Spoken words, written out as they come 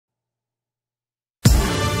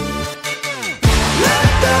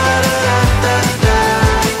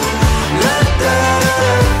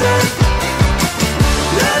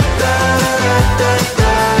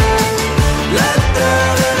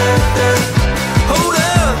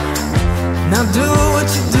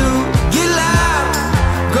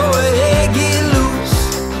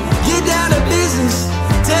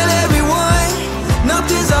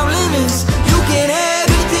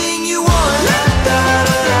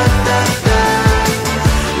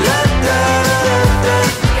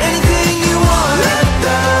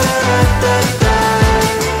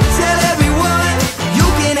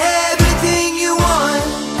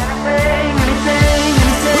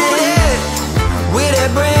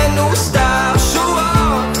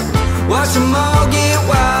watch them all get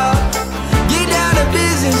wild. Get down to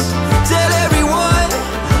business, tell everyone,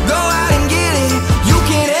 go out and get it. You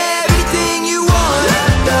can have anything you want.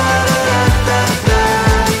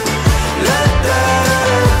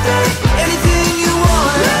 Anything you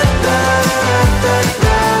want.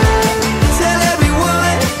 Tell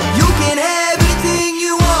everyone, you can have anything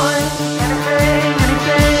you want.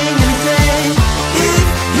 Anything, anything. If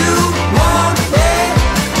you want it,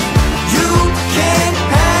 you can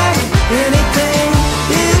have anything.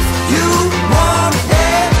 If you want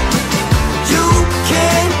it, you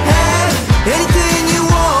can have anything you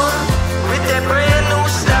want. With that brand new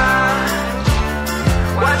style,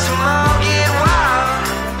 watch them all get wild.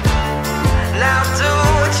 Now do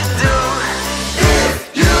what you do. If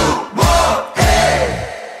you want it.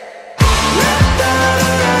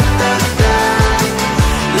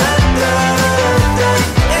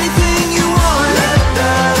 Anything you want.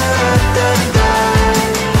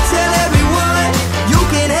 Tell everyone, you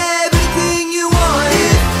can have anything you want.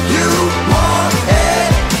 If you want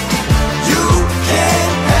it, you can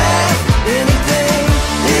have anything.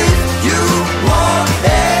 If you want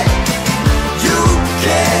it, you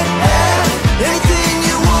can have anything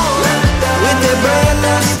you want. With that brand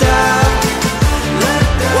new style,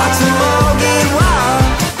 watch them all get wild.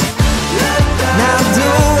 Now do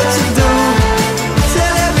what you do.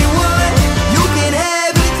 Tell everyone, you can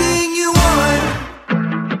have anything you want.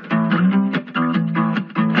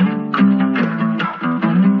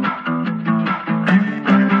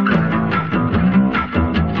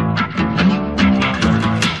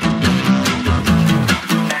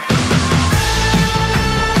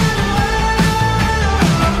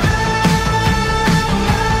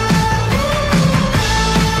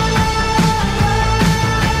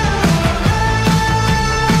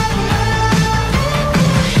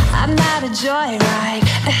 I'm not a joyride,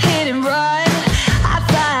 a hit and run. I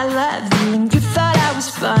thought I loved you and you thought I was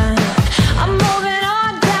fun. I'm moving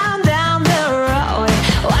on down the road.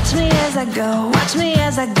 Watch me as I go, watch me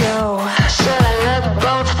as I go. Should I look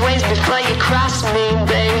both ways before you cross me,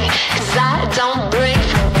 baby? 'Cause I don't break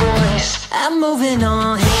for boys. I'm moving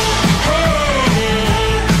on.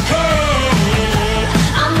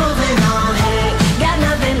 I'm moving on. Got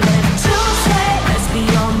nothing left to say. Let's be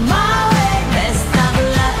on my way. Best of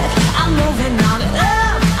luck. I'm moving on.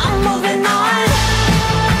 I'm moving on.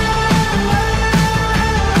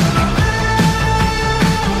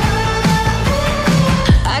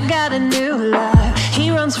 I got a new love. He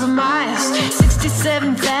runs for miles.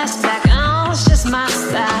 67 fastback. Oh, it's just my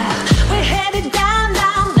style. We're headed down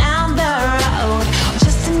the road.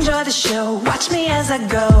 Just enjoy the show. Watch me as I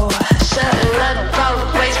go. Should look both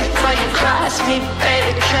ways before you cross me,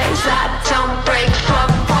 baby, 'cause I don't break for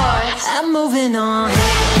boys. I'm moving on.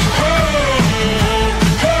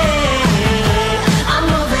 I'm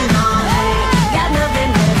moving on. Got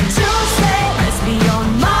nothing left to say. Let's be on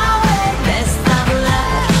my way. Best of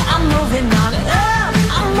luck. I'm moving on.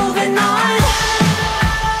 I'm moving on.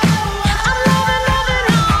 I'm moving on.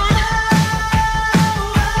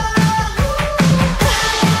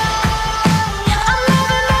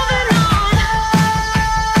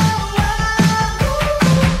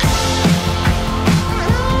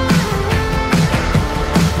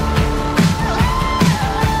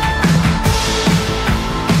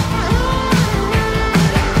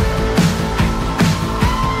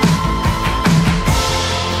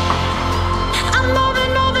 I'm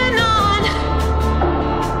moving on. I'm moving on.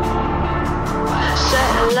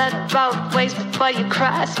 Should've looked both ways before you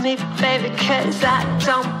cross me, baby, 'cause I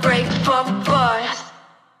don't break for boys.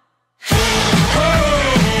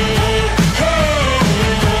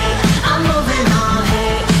 I'm moving on.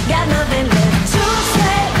 Got nothing left to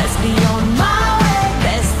say. Let's be on my way.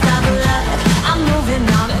 Best of luck. I'm moving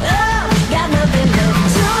on. Got nothing left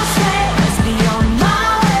to say. Let's be on my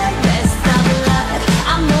way. Best of luck.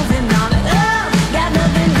 I'm moving on. Got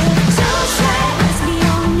nothing left to say. Let's be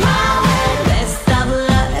on my way. Best of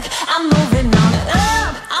luck. I'm moving on.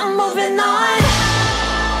 I'm moving on.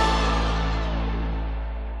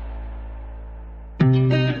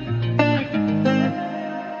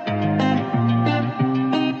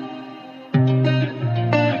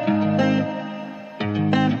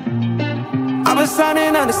 I've been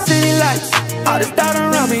signing on the city lights. All this doubt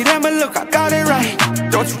around me, damn it, look, I got it right.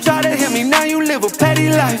 Don't you try to hit me, now you live a petty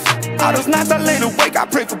life. All those nights I laid awake, I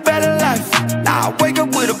pray for better life. Now I wake up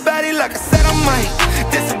with a baddie like I said I might.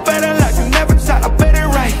 This a better life, you never tried, I bet it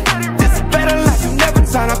right. This a better life, you never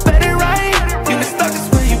tried, I bet it right. You been stuck just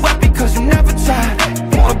where you at because you never tried.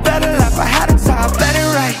 Want a better life, I had a try, I bet it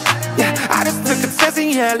right. Yeah, I just took a chance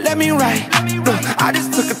and yeah, let me right. Look, I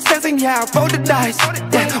just took a chance and yeah, I rolled the dice.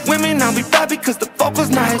 Yeah, women, I'll be bad because the vocal's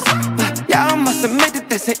nice. But yeah, I must admit that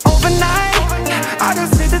this ain't overnight. I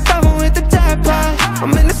just hit the double with the jackpot.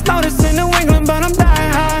 I'm in the snow, this in New England, but I'm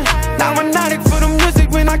dying high. Now I'm addict for the music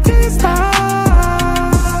when I can't stop.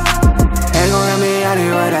 Ain't gon' let me out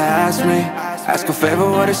here what they ask me. Ask a favor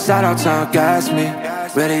or a shout out to gas me.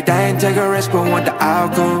 Really, they ain't take a risk but want the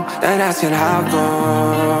outcome. Then asking how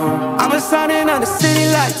come. I've been signing on the city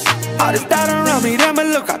lights. All this doubt around me, then but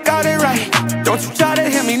look, I got it right. Don't you try to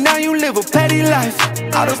hit me, now you live a petty life.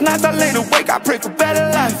 All those nights I lay awake, I pray for better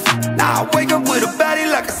life. Now I wake up with a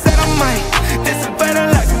baddie like I said I might. This is better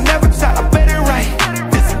life, you never tried, I bet it right.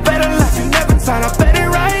 This is better life, you never tried, I bet it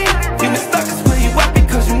right. You been stuck is where you at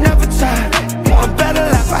because you never tried. Want a better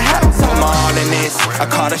life, I had time. I'm all in this, I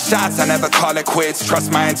call the shots, I never call it quits.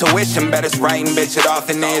 Trust my intuition, bet it's right and bitch it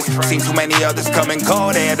often is. Seen too many others come and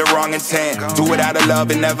go, they had the wrong intent. Do it out of love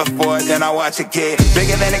and never for it, then I watch it get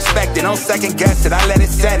bigger than expected, no second guess it, I let it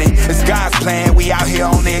set it. It's God's plan, we out here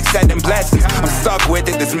only accepting blessings. I'm stuck with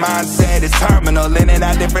it, this mindset is terminal. In and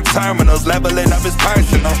out different terminals, leveling up is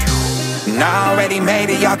personal. And I already made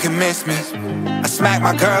it, y'all can miss me. I smack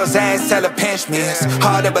my girl's ass, tell her pinch me. It's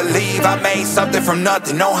hard to believe I made something from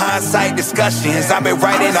nothing. No hindsight discussions, I've been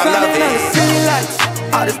writing, I love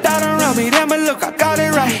it. All this doubt around me, then but look, I got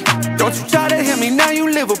it right. Don't you try to hit me, now you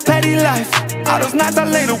live a petty life. All those nights I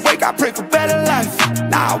lay awake, I pray for better life.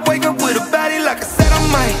 Now I wake up with a baddie like I said I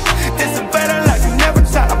might. This is better life, you never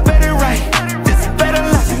tried, I bet it right. This is better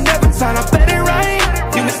life, you never tried, I bet it right.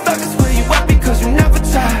 You been stuck is where you at because you never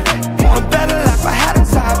tried. Want a better life, I had to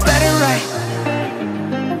try, I bet it right.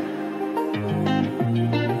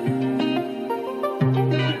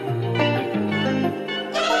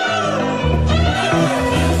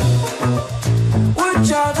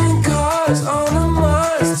 Driving cars on a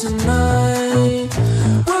Mars tonight.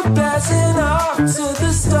 We're blasting off to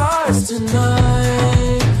the stars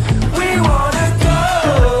tonight. We wanna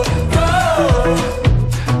go, go.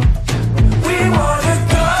 We wanna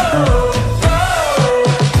go,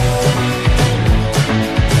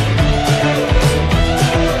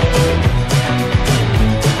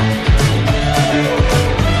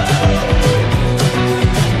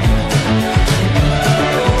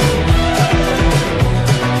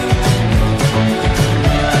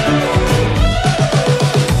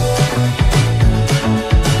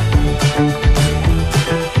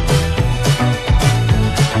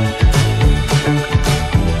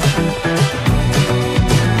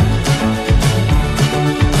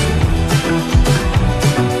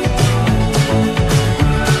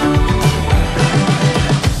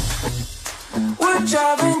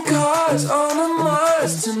 driving cars on a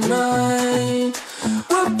Mars tonight.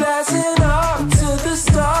 We're blasting off to the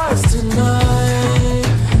stars tonight.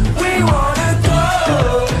 We wanna go,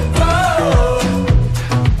 go.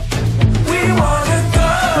 We wanna go,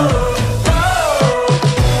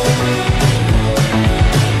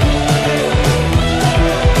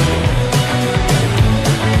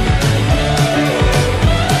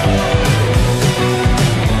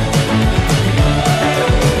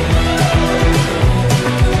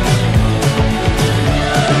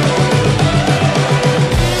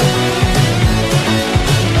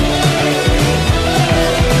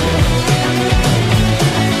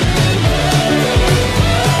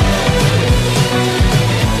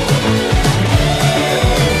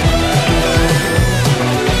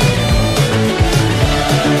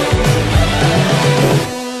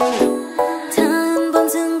 처음 본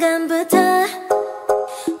순간부터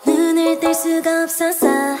눈을 뗄 수가 없었어.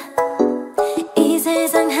 이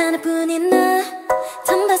세상 하나뿐인 너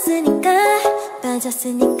처음 봤으니까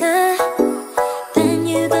빠졌으니까. Then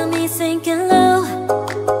you got me sinking low.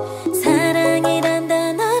 사랑이란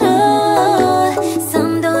단어로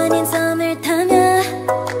썸도 아닌 썸을 타며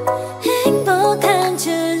행복한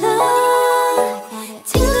줄로.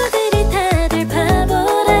 친구들이 다들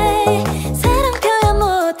바보래. 사랑 표현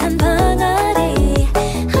못한 벙어리.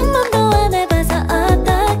 한 번도 안 해봐서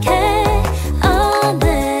어떡해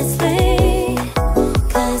honestly.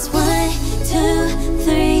 Cause 1, 2,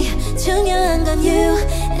 3 중요한 건 you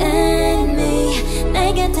and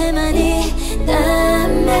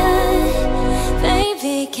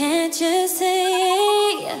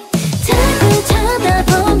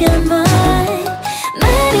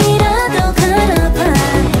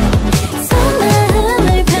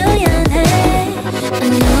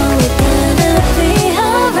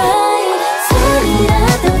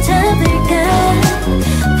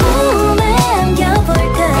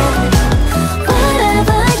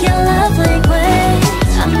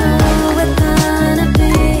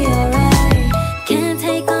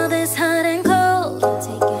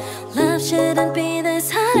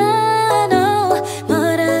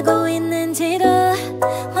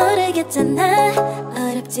같잖아.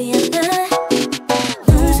 어렵지 않아.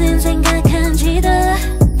 무슨 생각한지도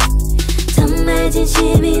정말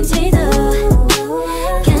진심인지도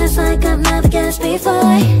Guess like I've never guessed before.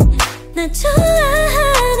 나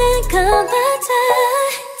좋아하는 건 맞아.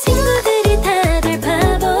 친구들이 다들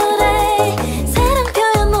바보래. 사랑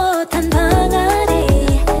표현 못한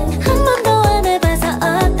벙어리. 한 번도 안 해봐서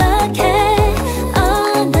어떡해.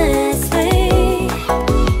 Honestly.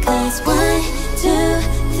 Cause 1, 2,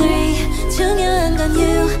 3 중요한 건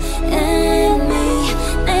you and me.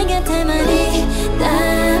 내 곁에만 있다면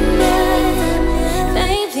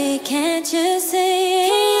Baby can't you see.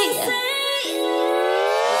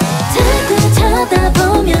 자꾸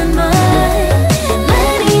쳐다보면 뭐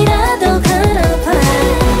말이라도 걸어봐.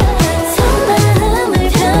 속마음을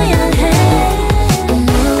표현해. I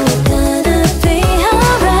know we're gonna be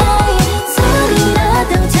alright.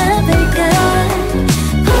 손이라도 잡을까.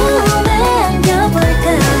 품에 안겨볼까.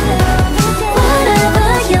 Whatever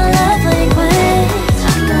your love language,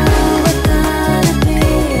 I know we're gonna be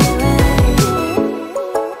alright.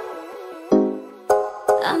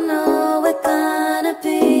 I know we're gonna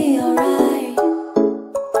be alright.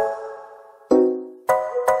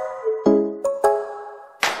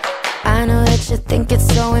 I know that you think it's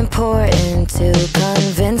so important to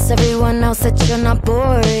convince everyone else that you're not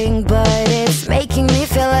boring, but it's making me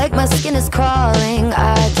feel like my skin is crawling.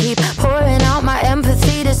 I keep pouring out my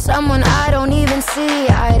empathy to someone I don't even see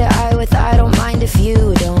eye to eye with. I don't mind if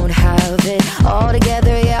you don't have it all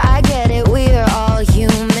together. Yeah, I get it, we're all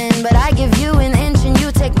human, but I give you an inch and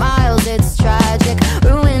you take miles. It's tragic,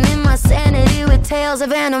 ruining my sanity with tales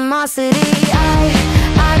of animosity.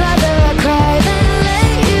 I'd rather cry than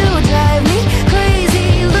let you drive me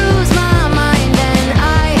crazy, lose my mind, and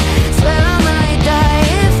I swear I might die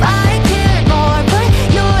if I cared more. But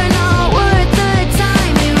you're not worth the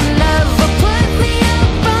time. You never put me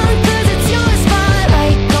up on, 'cause it's your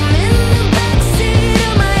spotlight. I'm in the backseat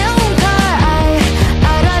of my own car.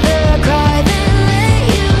 I'd rather cry than let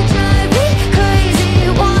you drive me crazy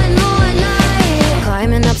one more night.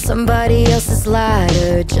 Climbing up somebody else's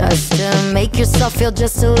ladder just to make yourself feel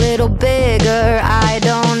just a little bigger. I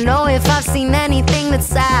don't know if I've seen anything that's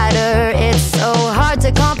sadder. It's so hard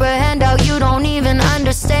to comprehend how you don't even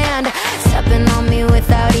understand. Stepping on me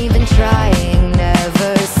without even trying.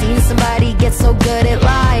 Never seen somebody get so good at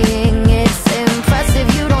lying. It's impressive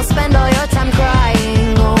you don't spend all your time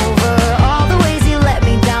crying over all the ways you let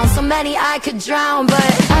me down. So many I could drown,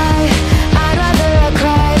 but I'd rather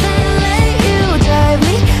cry than let you drive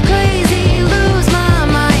me crazy, lose my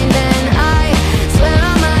mind, and I swear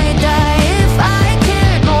I might die if I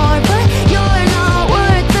cared more. But you're not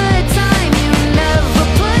worth the time. You never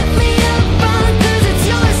put me up on, 'cause it's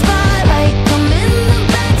your spotlight. I'm in the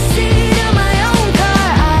backseat of my own car.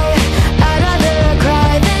 I'd rather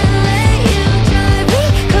cry than let you drive me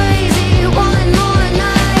crazy one more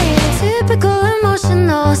night. Typical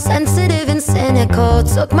emotional, sensitive and cynical.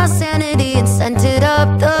 Took my sanity and sent it up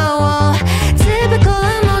the wall. Typical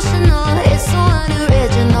emotional, it's so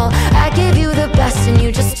unoriginal. I gave you the best and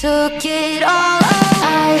you just took it all.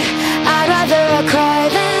 I'd rather cry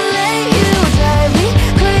than let you drive me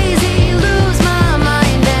crazy, lose my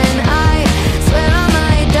mind, and I swear I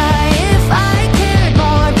might die if I cared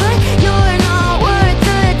more. But you're not worth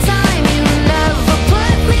the time. You never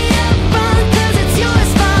put me up on, 'cause it's your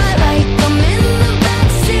spotlight. I'm in the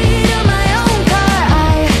backseat of my own car.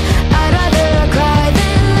 I'd rather cry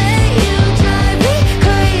than let you drive me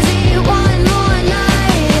crazy one more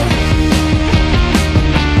night.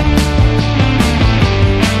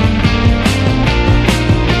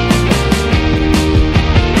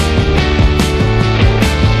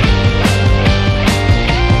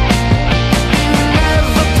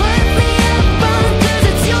 Never put me up on, 'cause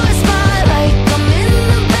it's your spotlight. I'm in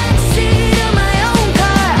the backseat of my own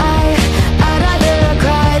car. I'd rather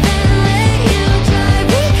cry than let you drive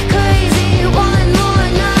me crazy one more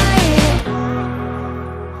night.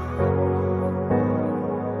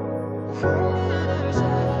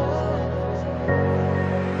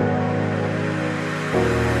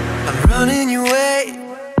 I'm running your way,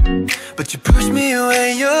 but you push me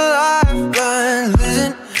away. Your lifeline,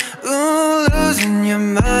 losing your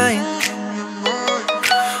mind.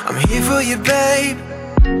 I'm here for you, babe.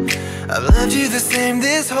 I've loved you the same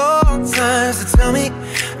this whole time. So tell me,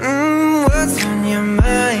 what's on your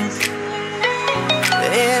mind?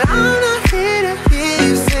 And I'm not here to hear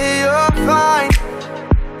you say you're fine.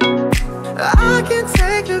 I can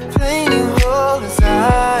take the pain you hold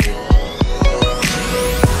inside.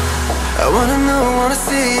 I wanna know, wanna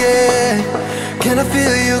see it. Can I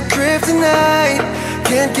feel your grip tonight?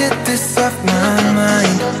 Can't get this off my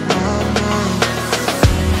mind.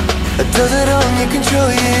 Does it only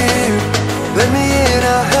control you? Let me in,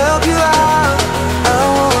 I'll help you out. I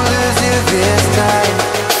won't lose you this time.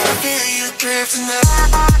 I feel you drift tonight.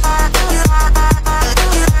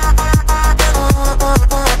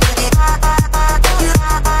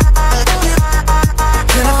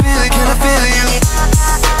 Can I feel it? Can I feel you?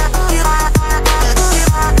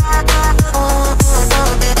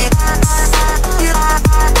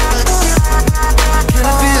 Can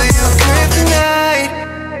I feel you drift tonight?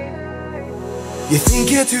 You think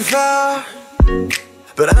you're too far,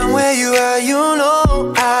 but I'm where you are, you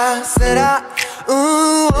know. I said I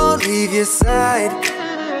won't leave your side.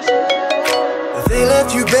 They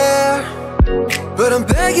left you bare, but I'm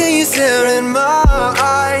begging you, stare in my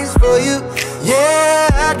eyes. For you, yeah,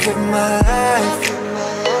 I'd give my life.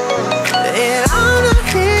 And I'm not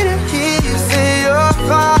here to hear you say you're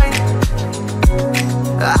fine.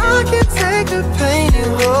 I can take the pain you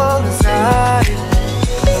hold inside.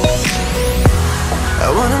 I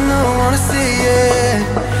wanna know, wanna see it.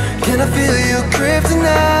 Can I feel you grip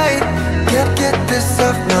tonight? Can't get this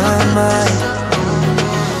off my mind.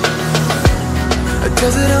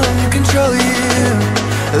 Does it only control you?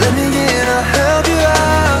 Let me in, I'll help you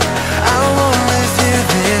out. I won't lose you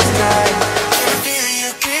this time. Can I feel you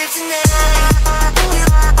grip tonight?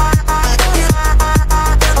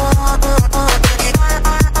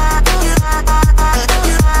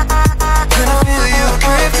 Can I feel you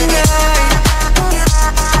grip tonight?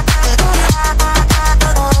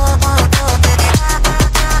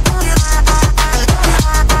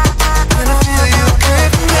 Can I feel you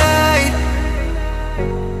grip tonight?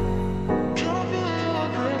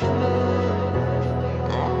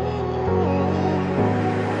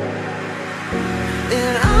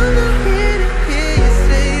 And I'm not here to hear you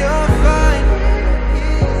say you're fine.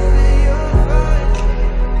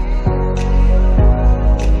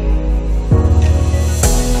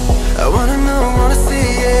 I wanna know, wanna see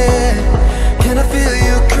it. Can I feel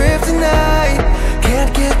you grip tonight?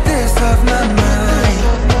 Can't get this off my mind.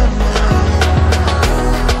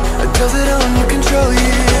 Does it only control you?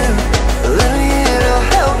 Let me in, I'll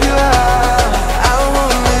help you out. I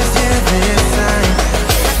won't lose you this time.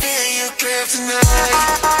 I feel you grip tonight.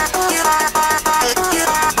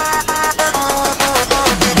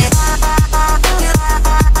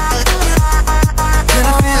 Can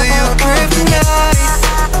I feel you grip tonight?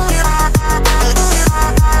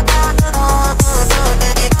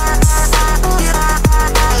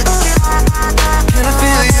 Can I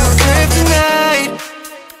feel you grip tonight?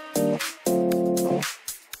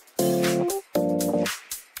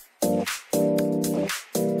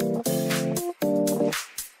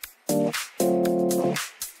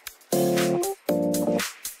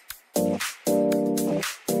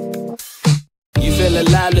 You feel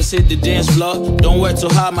alive, let's hit the dance floor. Don't work too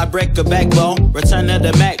hard, might break a backbone. Return of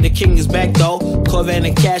the Mac, the king is back though. Corvette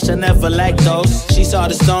and cash, I never lack those. She saw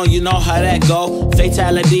the stone, you know how that go.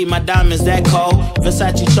 Fatality, my diamonds that cold.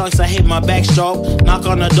 Versace trunks, I hit my backstroke. Knock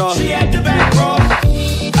on the door, she at the back, bro.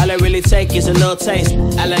 All I really take is a little taste.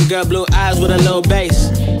 Island girl, blue eyes with a little bass.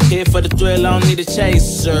 Here for the thrill, I don't need a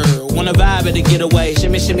chaser. Wanna vibe at the getaway.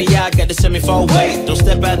 Shimmy, shimmy, yeah, I got the semi-fold weight. Don't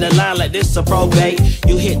step out the line like this a probate.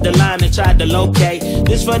 You hit the line and try to locate.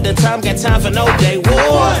 This for the time, got time for no day.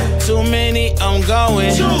 One, too many, I'm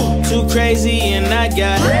going. Too crazy and I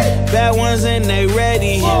got bad ones and they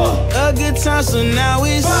ready. A good time, so now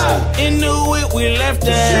it's into it, we left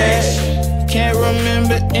that. Can't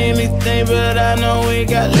remember anything, but I know we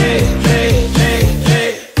got lit.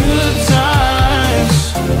 Good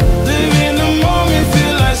times, live in the moment,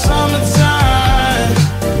 feel like summertime.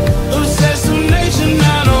 Obsessed with nature,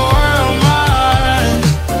 not a world mind.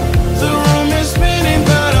 The room is spinning,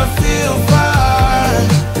 but I feel fine.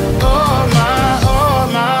 Oh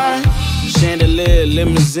my. Chandelier,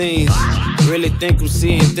 limousines. Really think I'm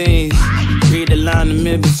seeing things. Read the line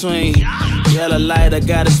in between. Yellow light, I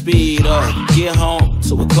gotta speed up. Get home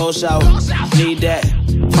to a cold shower. Need that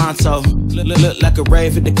pronto. Look like a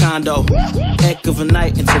rave at the condo. Heck of a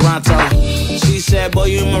night in Toronto. She said, boy,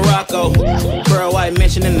 you in Morocco. Pearl white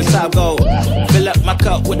mention in the top gold. Fill up my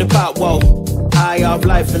cup with the pop, whoa. High off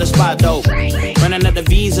life in the spot, though. Running at the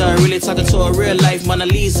visa, really talking to a real life Mona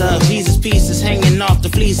Lisa. Jesus pieces hanging off the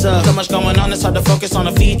fleecer. So much going on, it's hard to focus on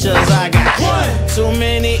the features. I got too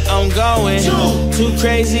many, I'm going. Too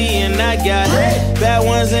crazy, and I got bad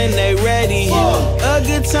ones and they ready. A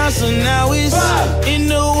good time, so now it's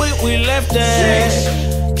into it, we left that.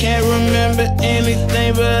 Can't remember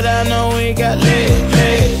anything, but I know we got lit.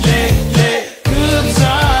 Good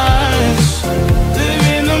times, live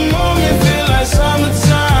in the moment, feel like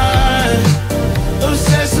summertime.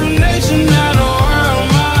 Obsessed with nature, not a world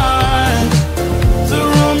mind. The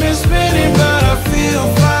room is spinning.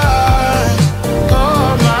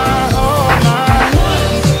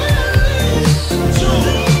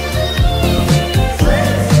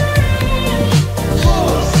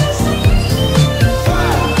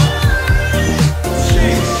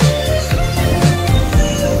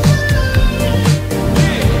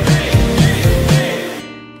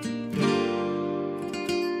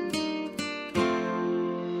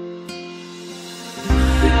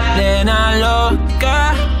 Nena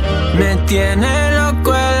loca, me tiene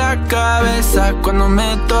loco en la cabeza cuando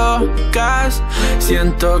me tocas.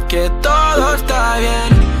 Siento que todo está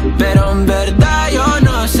bien, pero en verdad yo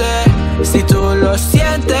no sé si tú lo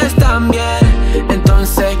sientes también.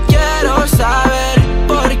 Entonces quiero saber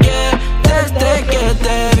por qué desde que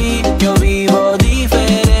te vi yo vivo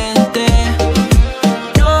diferente.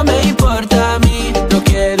 No me importa a mí lo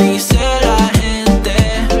que dice la gente,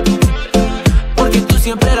 porque tú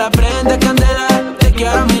siempre la prendes candela. Te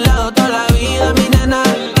quiero a mi lado toda la vida, mi nena.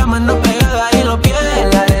 La mano pegada y los pies en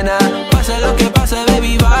la arena. Pase lo que pase,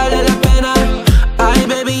 baby, vale la pena. Ay,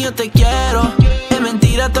 baby, yo te quiero. Es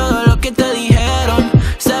mentira todo lo que te dijeron.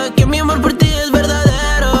 Sabes que mi amor por ti es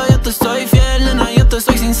verdadero. Yo te soy fiel, nena, yo te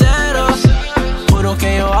soy sincero. Juro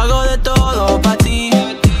que yo hago de todo pa' ti.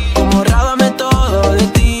 Como rábame todo de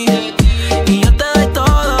ti. Y yo te doy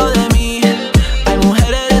todo de mí. Ay,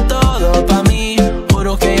 mujer, eres todo pa' mí.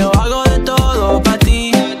 Juro que yo hago de todo pa'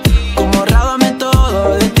 ti. Como rábame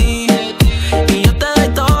todo de ti. Y yo te doy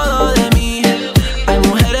todo de mí. Ay,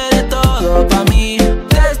 mujer, eres todo pa' mí.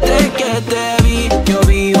 Desde que te vi yo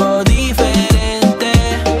vivo diferente.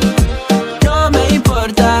 No me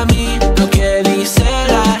importa a mí lo que dice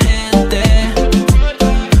la gente,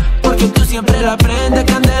 porque tú siempre la prendes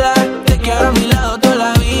candela. Te quiero a mi lado toda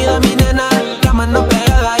la vida, mi nena. La mano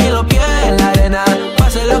pegada y los pies en la arena.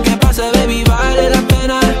 Pase lo que pase, baby, vale la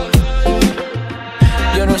pena.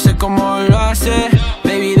 Yo no sé cómo lo hace,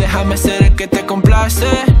 baby, déjame ser el que te complace.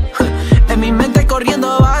 En mi mente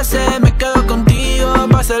corriendo base, me quedo contigo,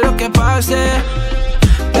 pase lo que pase.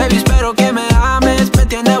 Baby, espero que me ames, me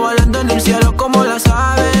tiene volando en el cielo como las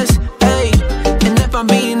aves. Ey, en el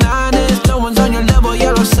Pambinanes, todo un sueño el debo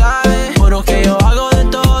ya lo sabe. Juro que yo hago de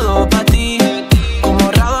todo pa' ti,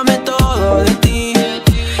 como rábame todo de ti.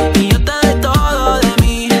 Y yo te doy todo de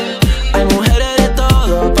mí, ay, mujer, eres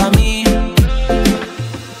todo pa' mí.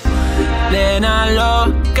 Nena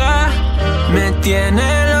loca, me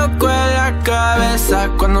tiene loco en la cabeza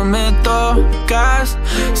cuando me tocas.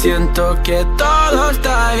 Siento que todo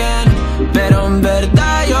está bien, pero en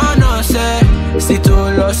verdad yo no sé si tú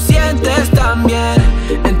lo sientes también.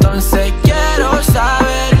 Entonces quiero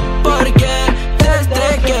saber por qué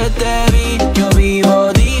desde que te vi yo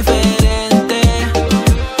vivo diferente.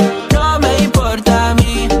 No me importa a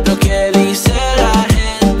mí lo que dice la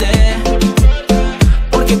gente,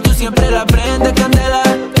 porque tú siempre la prendes candela.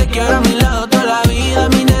 Te quiero a mi lado toda la vida,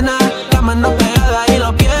 mi nena. La mano pegada y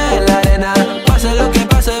los pies en la arena. Pase lo que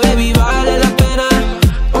pase, baby, vale la pena,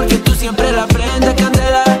 porque tú siempre la prendes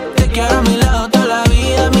candela. Te quiero a mi lado toda la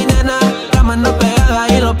vida, mi nena. La mano pegada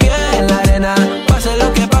y los pies en la arena. Pase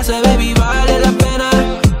lo que pase, baby, vale la pena.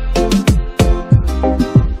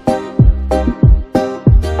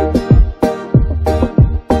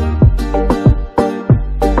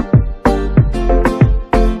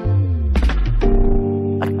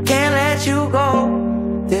 I can't let you go,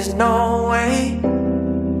 there's no way.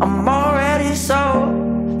 I'm already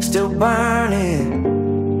still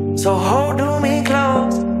burning. So hold me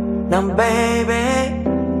close, now baby.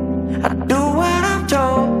 I do what I'm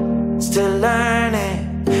told, still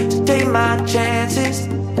learning to take my chances,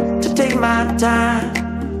 to take my time,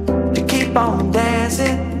 to keep on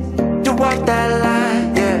dancing, to walk that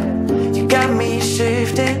line, yeah. You got me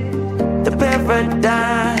shifting the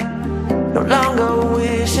paradigm. No longer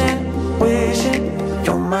wishing,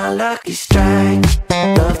 you're my lucky strike.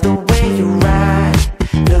 Love the way you ride.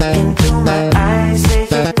 Look into my eyes, say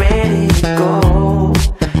you're ready to go.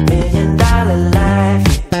 $1,000,000 life,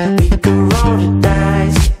 yeah. We could roll the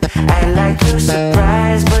dice. Act like you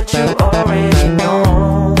surprised, but you already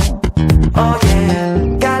know. Oh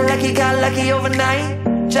yeah, got lucky overnight.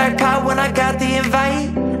 Jackpot when I got the invite.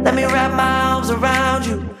 Let me wrap my arms around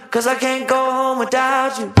you, cause I can't go home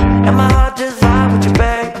without you. And my heart just vibe with you,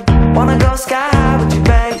 babe. Wanna go sky high with you,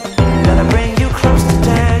 babe. Gotta bring you close to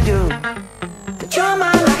tell you that you're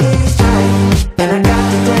my lucky strike. And I got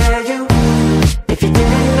to tell you, if you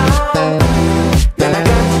didn't know, then I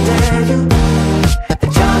got to tell you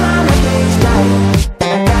that you're my lucky strike.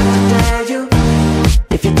 And I got to tell you,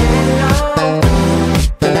 if you didn't know,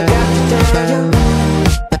 then I got to tell you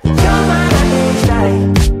you're my lucky strike.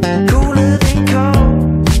 Cooler than cold,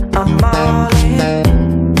 I'm all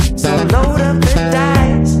in. So load up the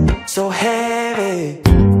dice, so heavy.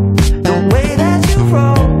 The way that you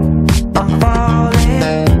roll, I'm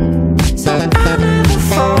falling. So I never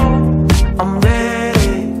fall, I'm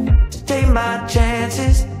ready to take my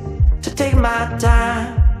chances, to take my time,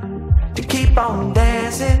 to keep on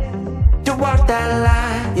dancing, to walk that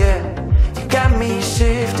line, yeah. You got me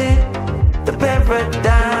shifting the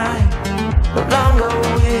paradigm. No longer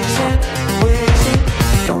wishing,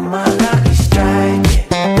 you're my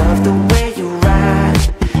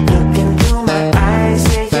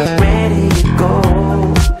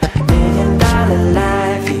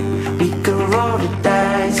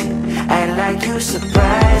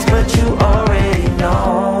surprise, but you already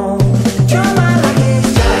know. You're my lucky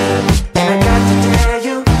strike, and I got to tell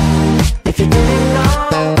you, if you didn't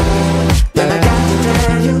know, then I got to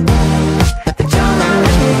tell you that you're my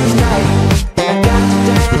lucky strike, and I got to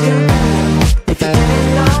tell you, if you didn't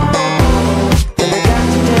know, then I got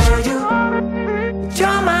to tell you that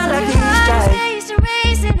you're my lucky strike.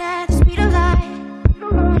 Racing at the speed of light,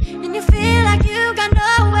 and you feel like you got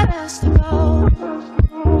nowhere else to go.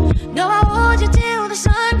 No, I hold you till the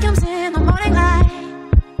sun comes in the morning light.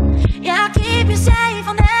 Yeah, I'll keep you safe,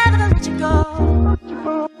 I'll never let you go.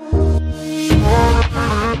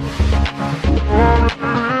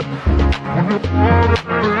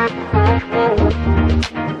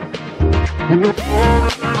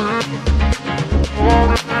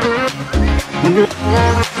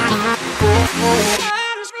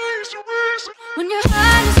 When your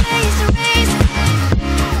heart is racing, racing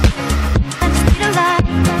at the speed of light.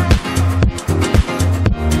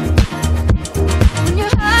 When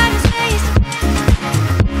your heart is racing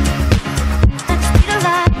at the speed of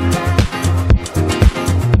light.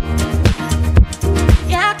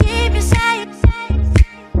 Yeah, I'll keep you safe.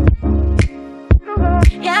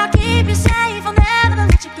 Yeah, I'll keep you safe, I'll never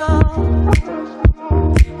let you go.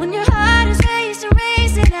 When your heart is racing,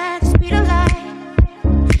 racing at the speed of light,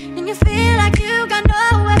 and you feel like you got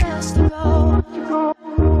nowhere else to go.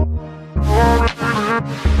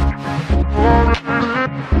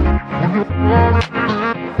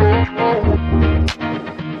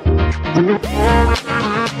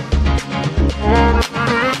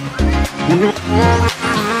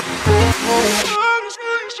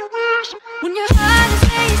 When your heart is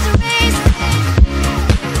racing, racing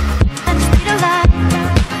at the speed of light.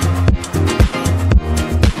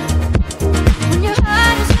 When your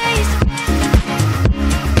heart is racing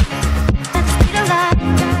at the speed of light.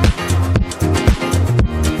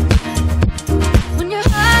 When your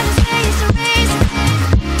heart is racing, racing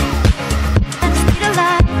at the speed of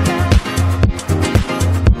light.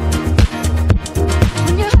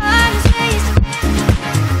 When your heart is racing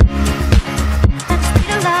at the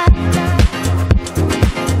speed of light.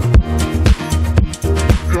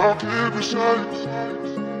 I'll keep you safe.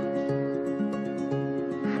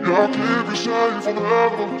 I'll keep you safe, I'll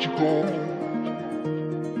never let you go.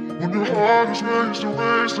 When your heart is racing,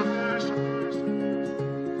 racing,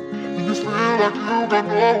 and you feel like you got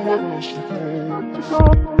nowhere else to go.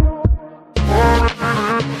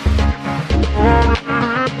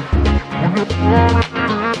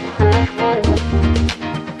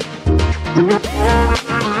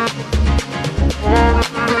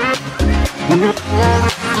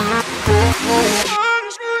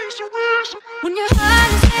 When your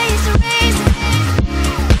heart is racing, racing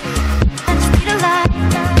at the speed of light.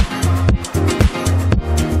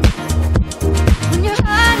 When your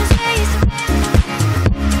heart is racing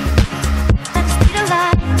at the speed of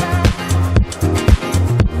light.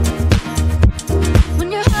 When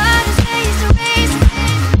your heart is racing, racing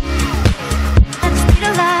at the speed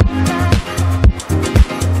of light.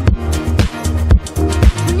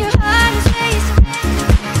 When your heart is racing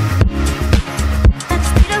at the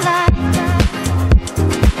speed of light.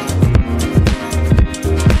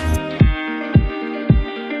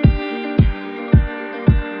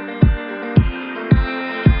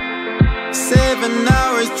 7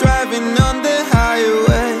 hours driving on the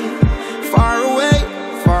highway. Far away,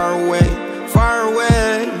 far away, far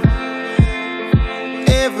away.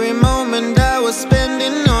 Every moment I was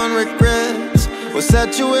spending on regrets was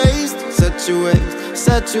such a waste, such a waste,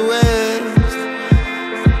 such a waste.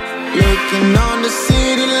 Looking on the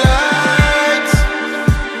city lights,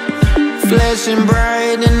 flashing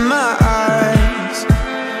bright in my eyes.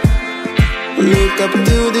 Look up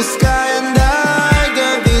to the sky and I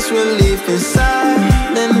got this relief inside.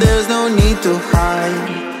 Then there's no need to hide.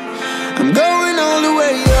 I'm going all the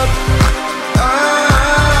way up,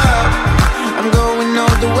 up. I'm going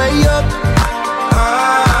all the way up,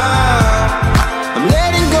 up. I'm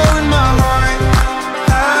letting go in my heart,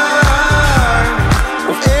 heart,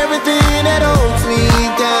 of everything that holds me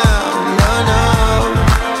down, no, no.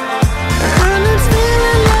 And it's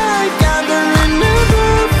feeling like I'm in the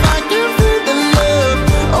roof. I can feel the love,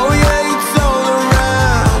 oh yeah, it's all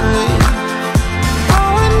around me.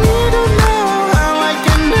 Oh, I need to know how I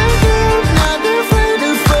can make it, not afraid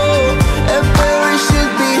to fall and perish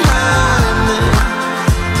it behind me.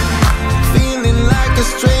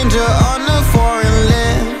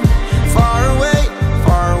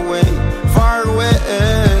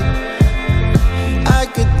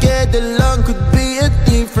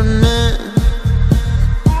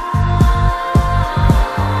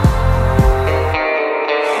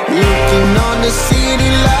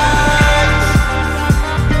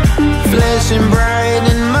 flashing bright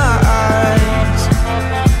in my eyes.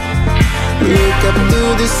 Look up to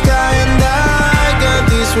the sky and I got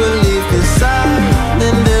this relief inside,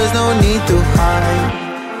 and there's no need to hide.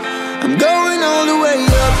 I'm going all the way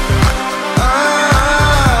up.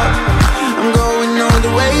 I'm going all the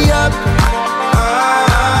way up.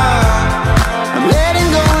 I'm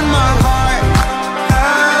letting go in my heart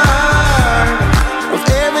of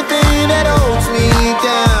everything that holds me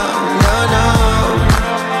down. No, no.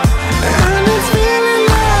 And it's feeling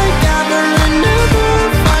like I've been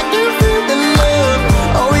enough. I can feel the love.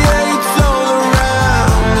 Oh yeah, it's all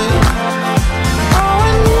around me. Oh, I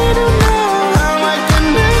need to know how I can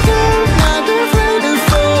make it. Not afraid to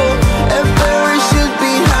fall and parachute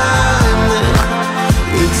behind me.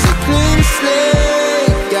 It's a clean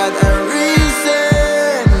slate, got a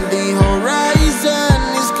reason. The horizon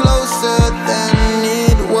is closer than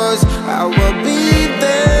it was. I will be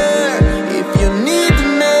there if you need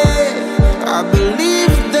me. I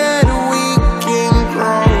believe that we can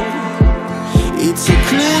grow. It's a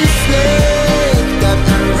clean slate, got a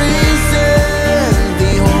reason.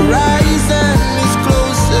 The horizon is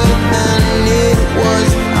closer than it was.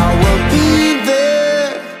 I will be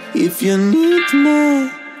there if you need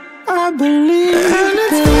me. I believe and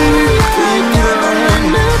it's feeling like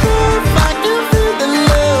I'm enough. I can feel the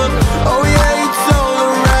love. Oh yeah, it's all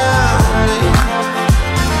around me.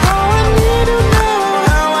 Oh, I need to know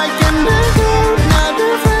how I can make it. Not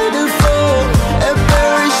afraid to fall and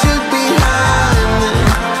parachute behind me.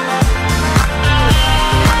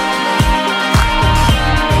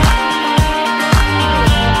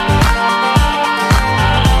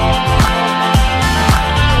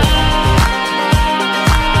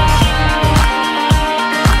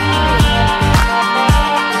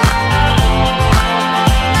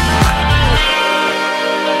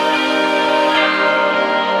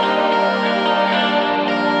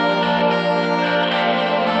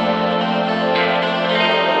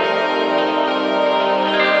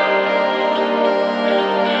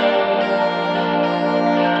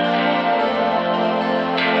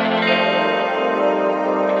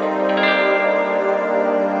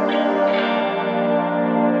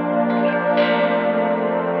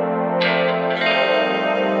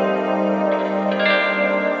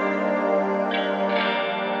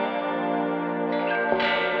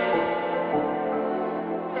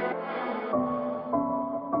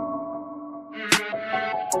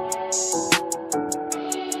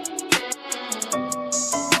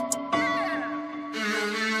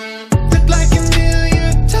 Look like a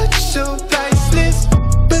million touch, so priceless.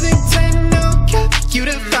 But they tend no cap, you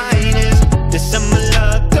the finest. The summer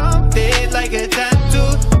love don't fade like a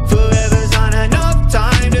tattoo. Forever's not enough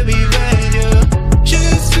time to be with you.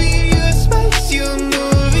 Sugar sweet, you a spice, you a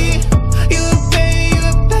movie. You a bay, you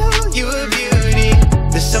a belle, you a beauty.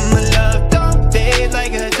 The summer love don't fade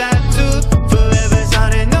like a tattoo. Forever's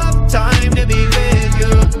not enough time to be with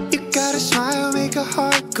you. You got a smile, make a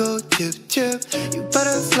heart go chip chip. You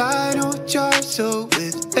butterfly, no jar, so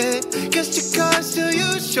with it. Guess the cards till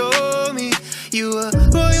you show me. You a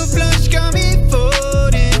royal flush, got me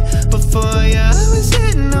folding. Before you, I was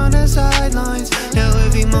sitting on the sidelines. Now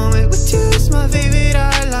every moment with you is my favorite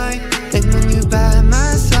highlight. And when you by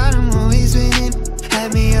my side, I'm always winning.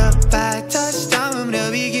 Had me up by touchdown from the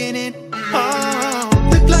beginning. Oh,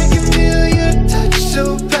 look like a million touch,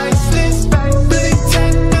 so priceless. But they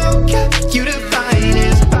tend no cap, you the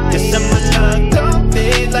finest. The summer love don't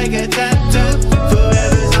fade like a tattoo.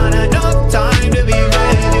 Forever's not enough time to be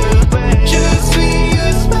with you. Sugar sweet, you a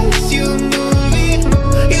spice, you a movie.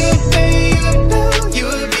 You a bay, you a belle, you a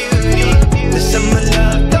beauty. The summer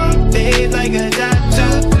love don't fade like a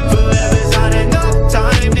tattoo. Forever's not enough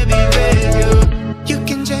time to be with you. You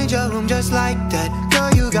can change your room just like that.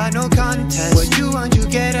 Girl, you got no contest. What you want, you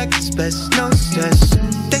get express, no stress.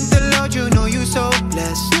 Thank the Lord, you know you so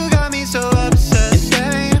blessed. You got me so obsessed.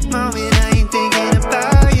 There ain't a moment I ain't thinking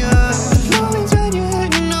about you. Moments when you're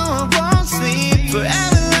hurting, no, I won't sleep.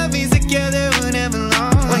 Forever love is together, whenever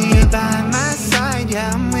long. When you're by my side,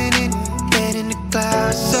 yeah, I'm winning. Head in the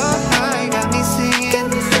clouds, so high, got me singing.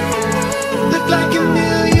 Look like a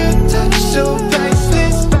million touch, so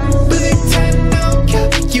priceless. But they tend no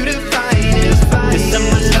cap, you the finest. The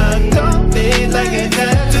summer love don't fade like a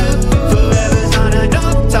tattoo. Forever's not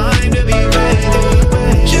enough time to be with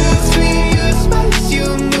you.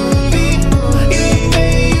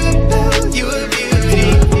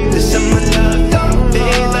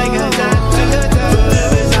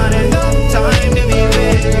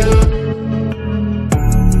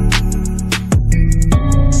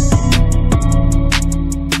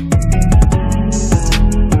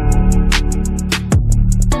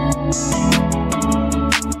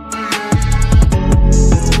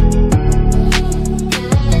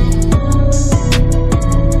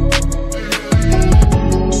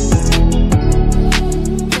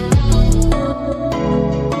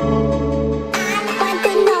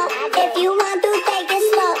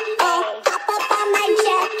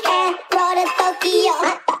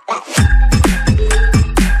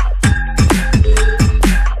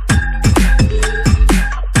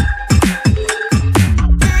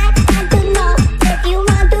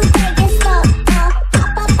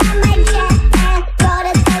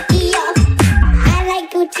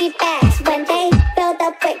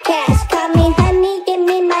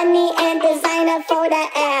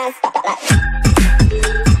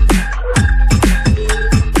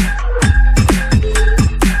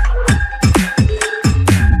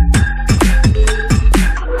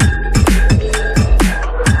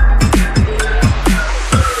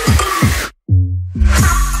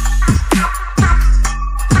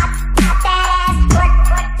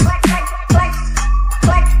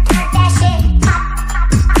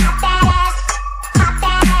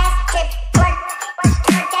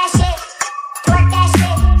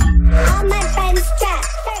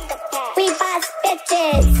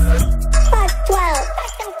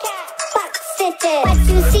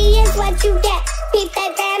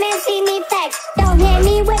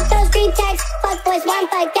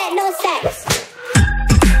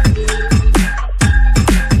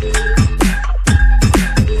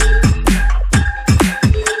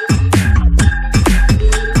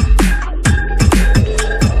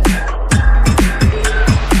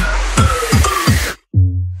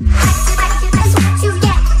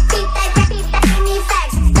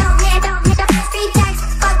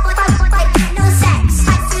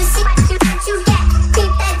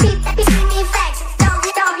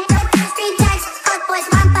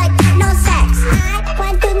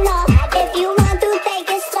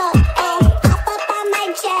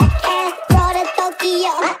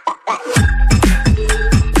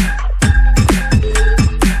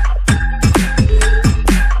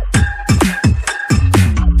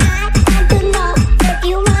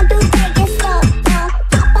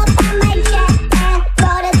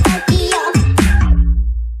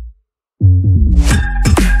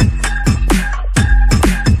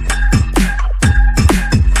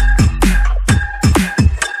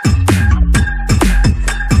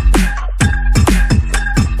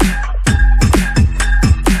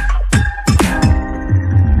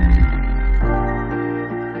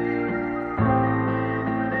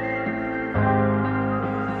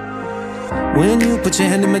 put your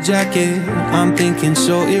hand in my jacket. I'm thinking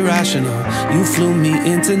so irrational. You flew me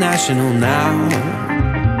international now.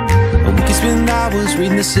 We can spend hours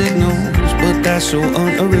reading the signals, but that's so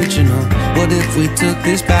unoriginal. What if we took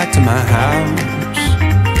this back to my house?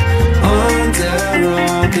 Under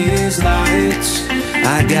all these lights,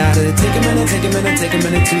 I gotta take a minute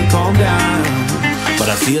to calm down. But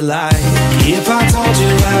I feel like if I told you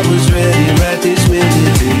I was ready right this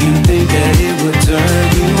minute, do you think that it would turn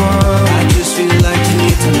you on? I just feel like you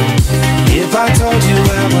need to know. If I told you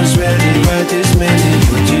I was ready right this minute,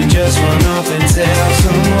 would you just run off and tell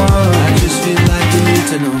someone? I just feel like you need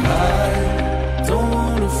to know. I don't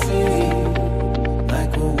wanna feel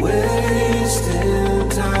like we're wasting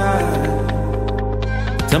time.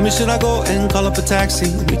 Tell me, should I go and call up a taxi?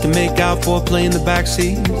 We can make out for a play in the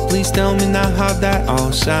backseat. Please tell me now how that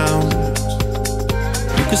all sounds.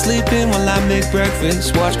 You can sleep in while I make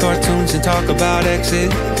breakfast, watch cartoons and talk about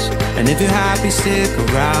exes. And if you're happy, stick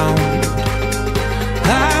around.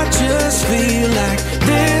 I just feel like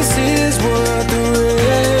this is worth the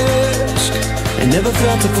risk. I never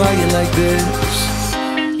felt a quiet like this.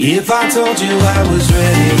 If I told you I was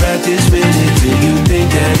ready right this minute, do you think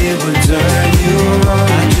that it would turn you on?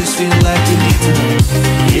 I just feel like you need to know.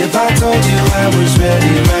 If I told you I was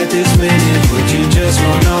ready right this minute, would you just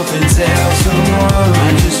run off and tell someone?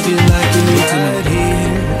 I just feel like you need to know. Right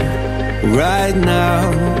here, right now,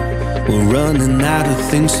 we're running out of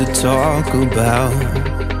things to talk about.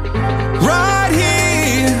 Right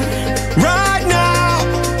here, right now,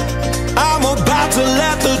 I'm about to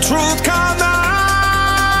let the truth come out.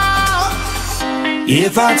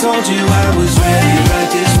 If I told you I was ready right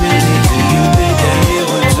this minute, do you think that it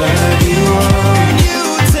would turn you on? You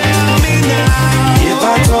tell me now. If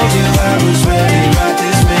I told you I was ready right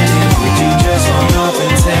this minute, would you just run off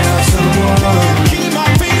and tell someone? Keep my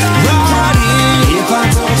feet on the ground. If I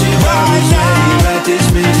told you I was ready right this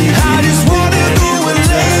minute, I just wanna go and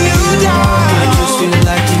lay you down. I just feel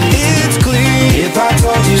like you need to. It's clear. If I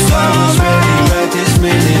told you I was ready right this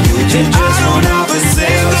minute, would you just run off and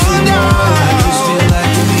tell someone? I just feel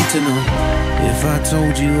like you need to know. If I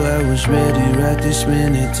told you I was ready right this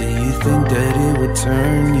minute, do you think that it would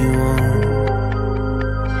turn you on?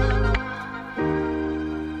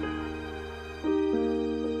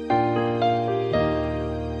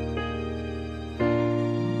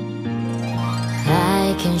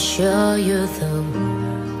 I can show you the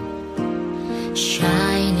world,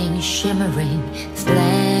 shining, shimmering,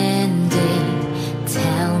 splendid.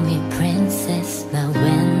 Tell me, princess, now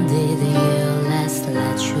when did you last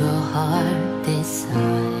let your heart decide?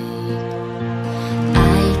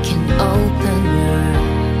 I can open your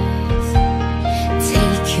eyes,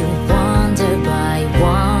 take you wonder by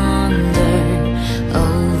wonder,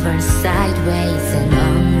 over, sideways, and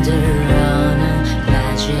under on a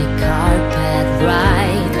magic carpet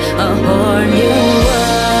ride. A whole new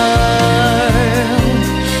world,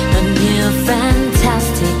 a new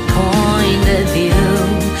fantastic point of view.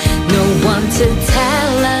 No one to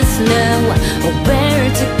tell us no, or where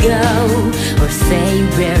to go, or say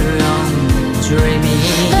we're on dreaming.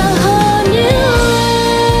 A whole new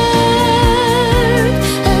world,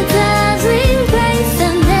 a dazzling place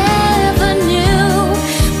I never knew.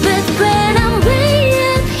 But when I'm way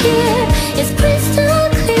up here, it's crystal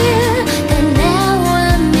clear that now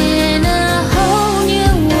I'm in a whole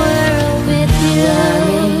new world with you. I'm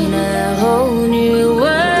in a whole new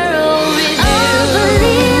world with you.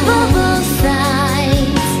 Unbelievable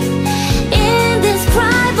sights,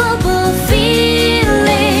 indescribable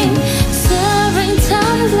feeling, soaring,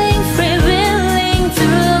 tumbling, freewheeling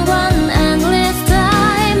through one endless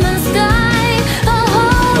time and sky. A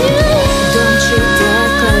whole new world. Don't you dare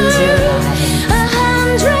close your eyes.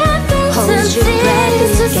 100,000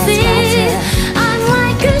 things to see. I'm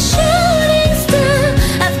like a shooting star.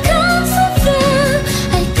 I've come so far.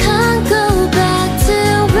 I can't go back to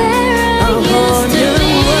where I used to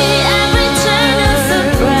be. Every turn a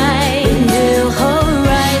surprise, new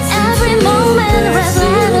horizons. Every moment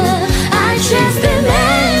rather. I just am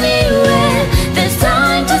anywhere. There's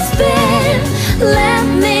time to spare. Let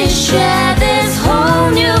me share this whole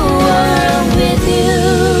new world with you.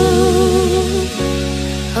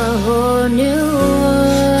 A whole new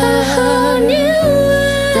world. A whole new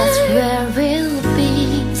world. That's where we'll be.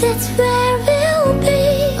 That's where we'll be.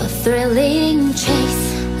 A thrilling chase,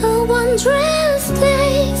 a wondrous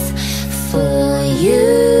place for you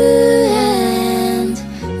and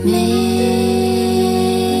me.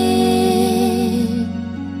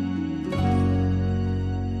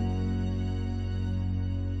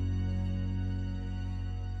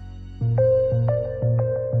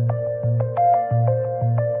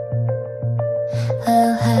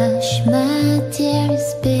 Oh hush, my dear,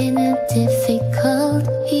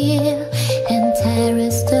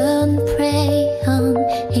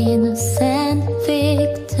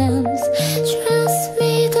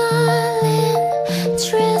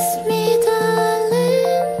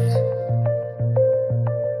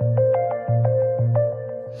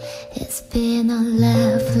 It's been a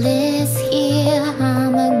loveless year.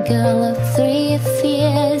 I'm a girl of three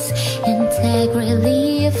fears: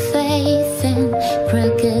 integrity, faith, and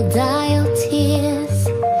crocodile tears.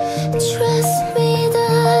 Trust me,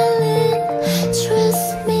 darling. Trust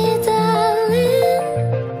me, darling.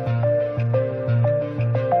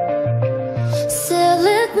 So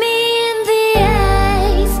look me in the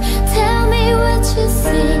eyes. Tell me what you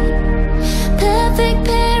see. Perfect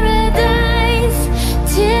paradise,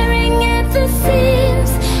 tearing at the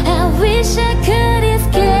seams. I wish I could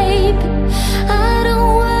escape. I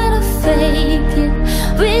don't wanna fake it.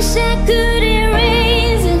 Wish I could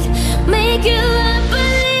erase it, make you up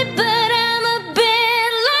believe, but I'm a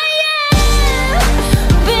bad liar,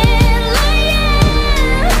 bad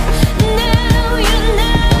liar. Now you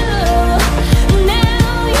know,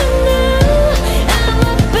 now you know. I'm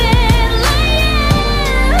a bad liar,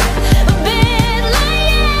 bad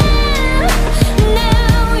liar.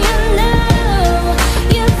 Now you know,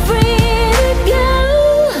 you're free to go.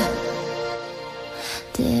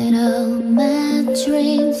 Did all my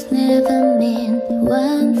dreams never meant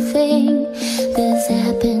one thing? This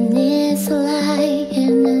happiness lie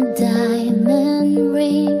in a diamond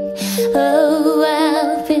ring. Oh,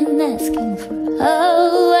 I've been asking for,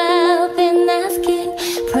 oh, I've been asking.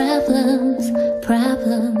 Problems,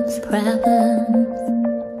 problems, problems.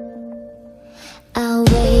 I'll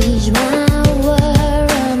wage my war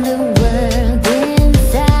on the world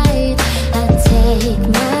inside. I take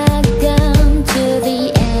my gun to the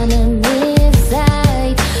enemy's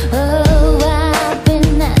side. Oh, I've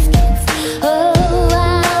been asking. Oh,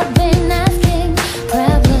 I've been asking.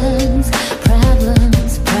 Problems,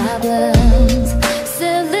 problems, problems. So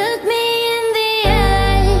look me in the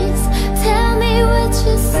eyes. Tell me what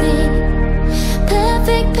you see.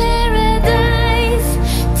 Perfect paradise,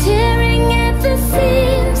 tearing at the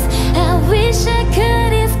seams. I wish I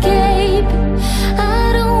could escape. I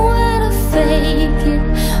don't wanna fake it.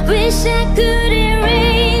 Wish I could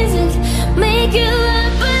erase it, make you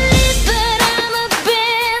up believe, but I'm a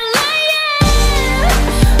bad liar,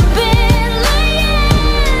 bad liar.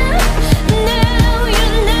 Now you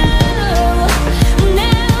know,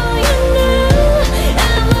 now you know.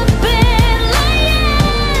 I'm a bad liar,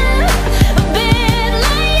 bad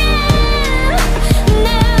liar.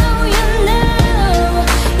 Now you know,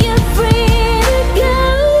 you're free to go.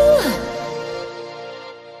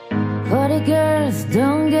 40 girls,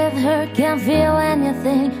 don't get hurt, can't feel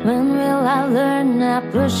anything. When will I learn? I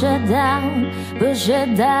push it down, push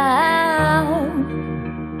it down.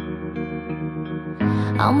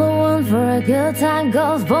 I'm the one for a good time,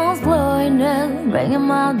 ghost bones blowing up. Ringing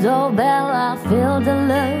my doorbell, I feel the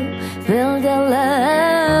love, feel the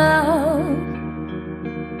love.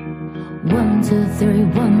 1, 2, 3,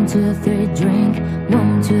 1, 2, 3, drink.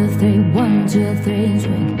 1, 2, 3, 1, 2, 3,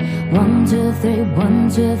 drink. 1, 2, 3, 1,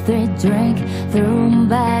 2, 3, drink. Threw 'em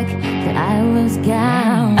back, that I was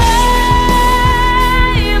gone.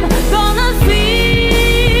 I'm gonna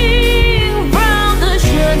sing from the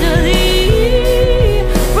chandelier,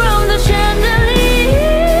 from the chandelier.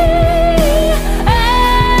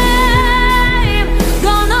 I'm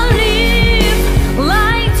gonna live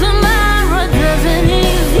like tomorrow doesn't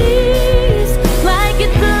exist, like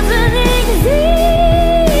it doesn't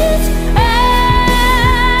exist.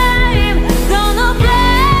 I'm gonna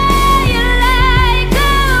fly like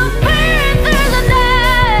a bird through the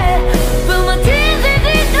night, feel my tears if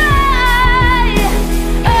they dry.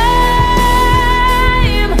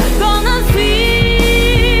 I'm gonna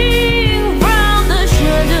sing from the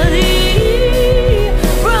chandelier,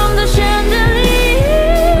 from the chandelier.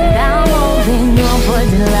 I'm holding on for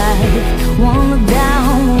the light, won't look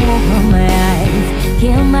down, won't open my eyes.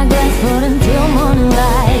 Kill my glass foot until morning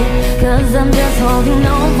light, 'cause I'm just holding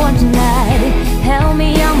on for tonight. Help me,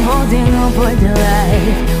 I'm holding on for the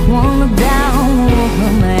light. Won't look down, won't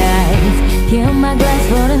open my eyes. Kill my glass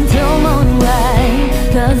foot until morning light,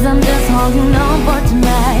 'cause I'm just holding on for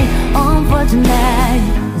tonight, on for tonight.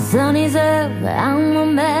 The sun is up, I'm a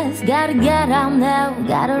mess. Gotta get out now,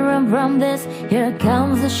 gotta run from this. Here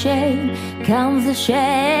comes the shade, comes the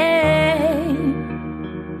shade.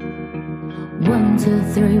 1, 2,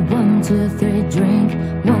 3, 1, 2, 3, drink.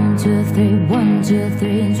 1, 2, 3, 1, 2,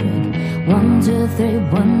 3, drink. 1, 2, 3,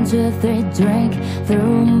 1, 2, 3, drink.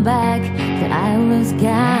 Threw 'em back, that I was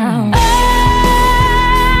gone.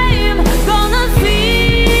 I'm gonna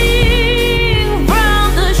sing from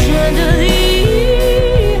the chandelier,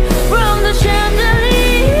 from the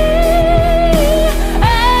chandelier.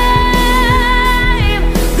 I'm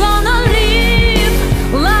gonna live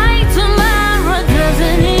like tomorrow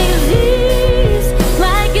doesn't exist,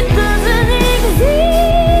 like it doesn't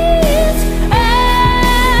exist.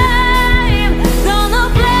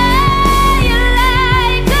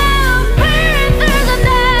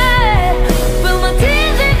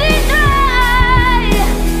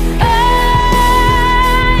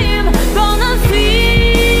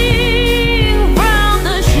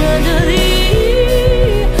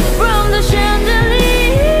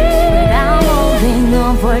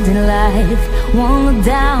 unfortunate life. Won't look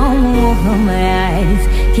down, won't open my eyes.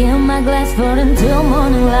 Keep my glass full until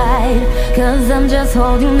morning light. Cause I'm just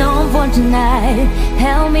holding on for tonight.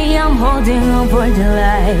 Help me, I'm holding on for the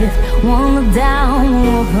life. Won't look down,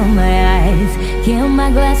 won't open my eyes. Keep my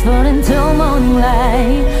glass full until morning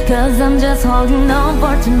light. Cause I'm just holding on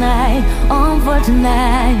for tonight. On for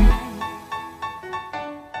tonight.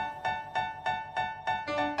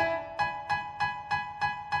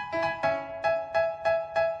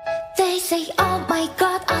 They say, oh my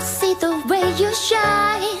God, I see the way you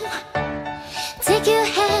shine. Take your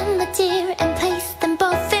hand, my dear, and place them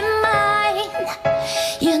both in mine.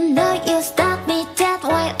 You know you stopped me dead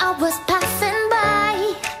while I was passing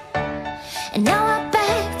by. And now I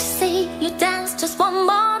beg to see you dance just one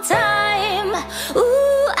more time.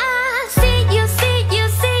 Ooh, I see you, see you,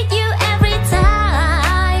 see you every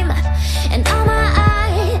time. And oh my, I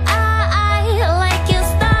like your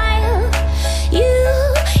style. You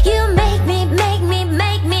make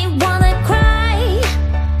me wanna cry.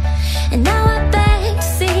 And now I beg to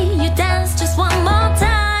see you dance just one more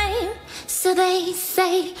time. So they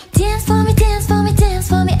say, dance for me, dance for me, dance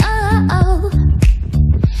for me, oh, oh.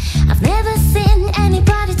 I've never seen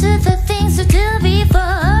anybody do the things you do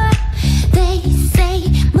before. They say,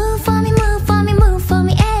 move for me, move for me, move for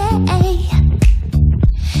me, eh, eh.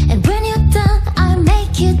 And when you're done, I'll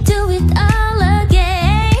make you do it all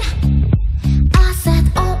again. I said,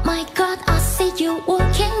 oh my God, I see you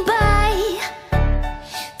walking by.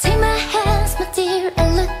 Take my hands, my dear,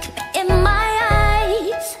 and look me in my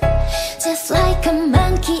eyes. Just like a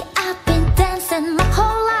monkey, I've been dancing my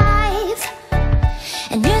whole life.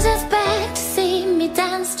 And you just beg to see me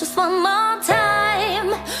dance just one more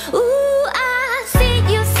time. Ooh, I see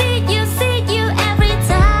you, see you, see you every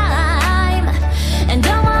time. And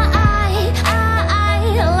oh my, I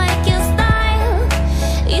like your style.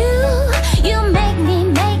 You make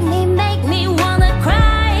me wanna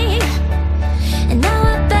cry. And now I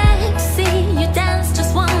beg to see you dance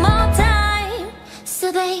just one more time.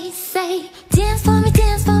 So they say, dance for me,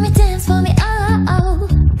 dance for me, dance for me, oh, oh.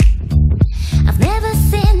 I've never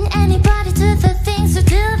seen anybody do the things you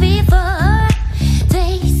do before.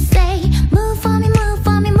 They say, move for me, move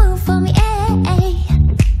for me, move for me, eh, eh.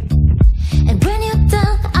 And when you're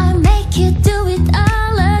done, I'll make you do it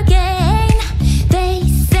all again. They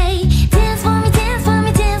say, dance for me, dance for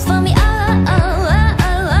me, dance for me, oh, oh, oh,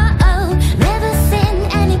 oh, oh, oh. Never seen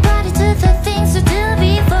anybody do the things you do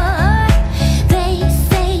before. They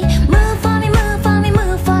say, move for me, move for me,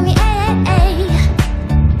 move for me, eh, eh.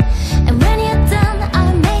 And when you're done,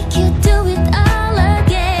 I'll make you do it all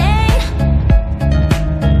again.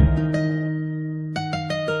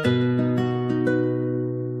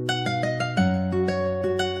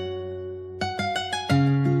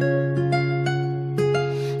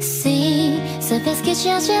 Sí, sabes que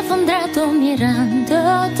ya llevo un rato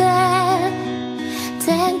mirándote.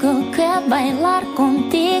 Tengo que bailar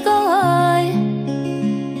contigo hoy.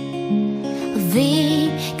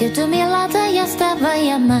 Vi que tu mirada ya estaba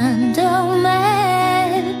llamándome.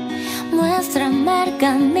 Muéstrame el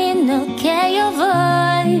camino que yo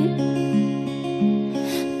voy.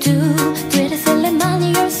 Tú eres el imán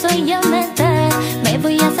y yo soy el metal. Me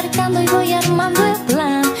voy acercando y voy armando el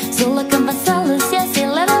plan. Solo con vasalos y así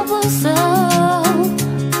le abuso.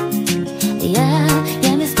 Ya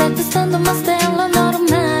me está gustando más de lo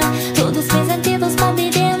normal. Todos mis sentidos van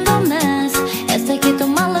pidiendo más. Estoy aquí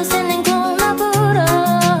tomando sin ningún apuro.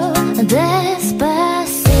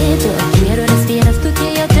 Despacito, quiero respirar tú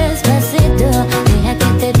que yo despacito. Deja que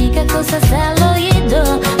te diga cosas al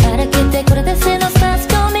oído, para que te acuerdes si no estás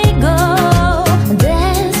conmigo.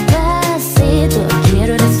 Despacito,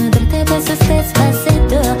 quiero desnudarte besos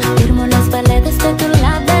despacito. Firmo las paredes de tu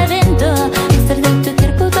laberinto, extraer de tu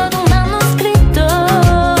cuerpo todo un manuscrito.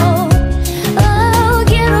 Oh,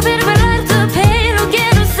 quiero ver bailar tu pelo,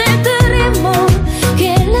 quiero ser tu ritmo.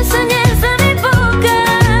 Que le enseñes a mi boca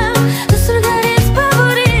tus lugares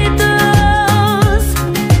favoritos.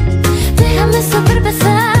 Déjame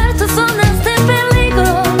superpesar tus zonas de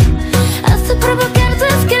peligro, hasta provocar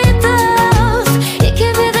tus gritos y que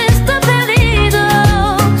mi vida está perdido.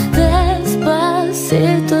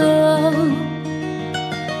 Despacito.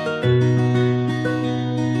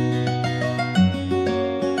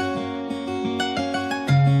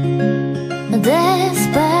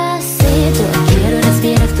 Despacito, quiero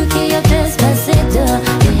respirar tú que yo despacito.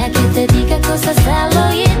 Deja que te diga cosas al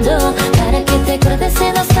oído, para que te acuerdes si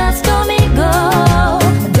no estás conmigo.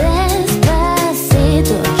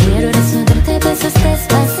 Despacito, quiero desnudarte besos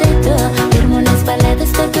despacito. Firmo las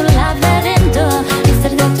paredes de tu laberinto,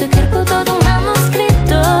 extraer de tu cuerpo todo un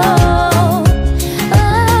manuscrito.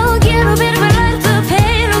 Oh, quiero ver bailar tu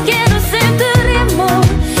pelo,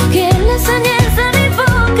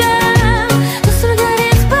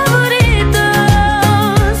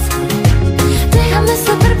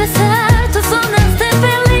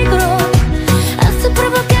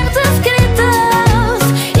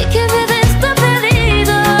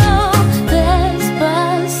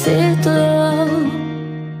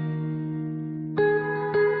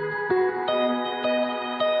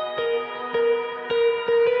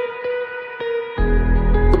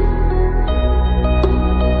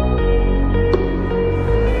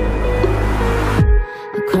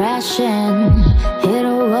 crashing, hit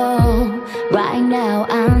a wall. Right now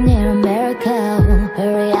I need a miracle.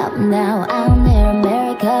 Hurry up now, I need a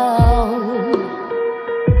miracle.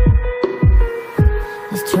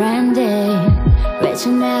 It's trending,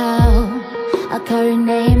 reaching out. I call your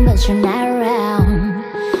name but you're not around.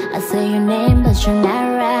 I say your name but you're not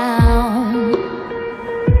around.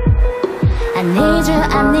 I need you,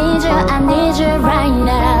 I need you, I need you right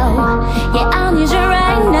now. Yeah, I need you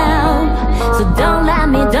right now. So don't let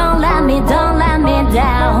me, don't let me, don't let me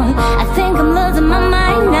down. I think I'm losing my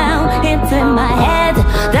mind now. It's in my head,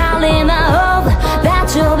 darling, I hope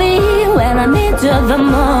that you'll be here when I need you the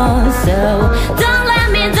most. So don't let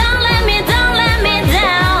me, don't let me, don't let me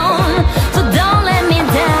down. So don't let me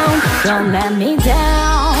down, don't let me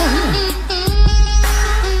down.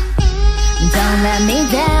 Don't let me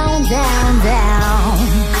down, down, down.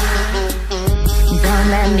 Don't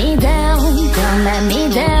let me down, don't let me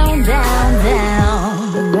down, down,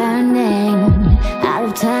 down. We're running out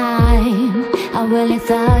of time. I really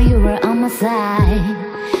thought you were on my side,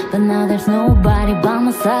 but now there's nobody by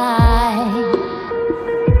my side.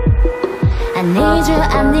 I need you,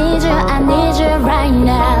 I need you, I need you right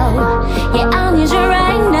now. Yeah, I need you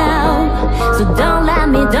right now. So don't let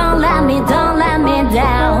me, don't let me, don't let me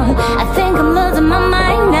down. I think I'm losing my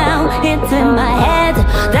mind now. It's in my head,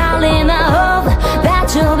 darling, I hope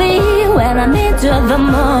that you'll be here when I need you the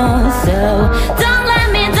most. So don't let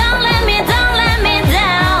me, don't let me, don't let me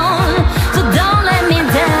down. So don't let me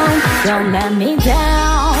down, don't let me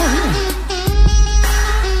down.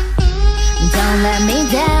 Don't let me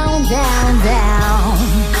down, down, down.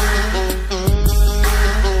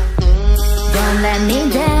 Don't let me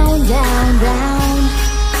down, down, down.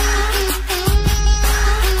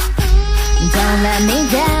 Don't let me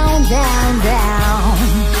down, down, down.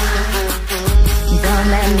 Don't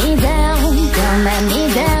let me down, don't let me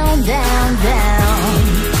down, down, down.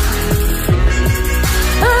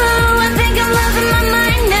 Oh, I think I'm losing my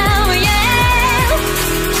mind now, yeah.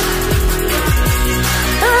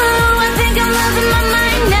 Oh, I think I'm losing my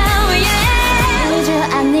mind now, yeah. I need you,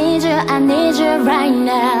 I need you, I need you right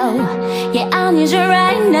now. Yeah, I need you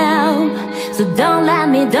right now. So don't let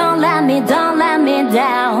me, don't let me, don't let me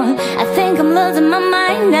down. I think I'm losing my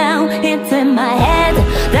mind now. It's in my head,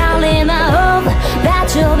 darling, I hope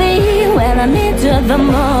that you'll be here when I need you the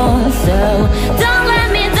most. So don't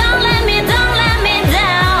let me, don't let me, don't let me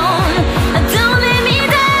down. Don't let me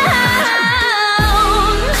down.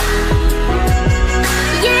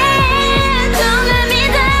 Yeah, don't let me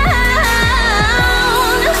down.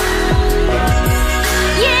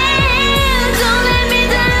 Yeah, don't let me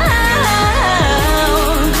down.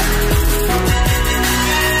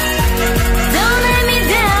 Don't let me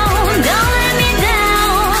down, don't let me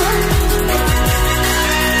down.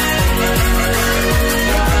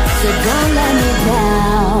 So don't let me down.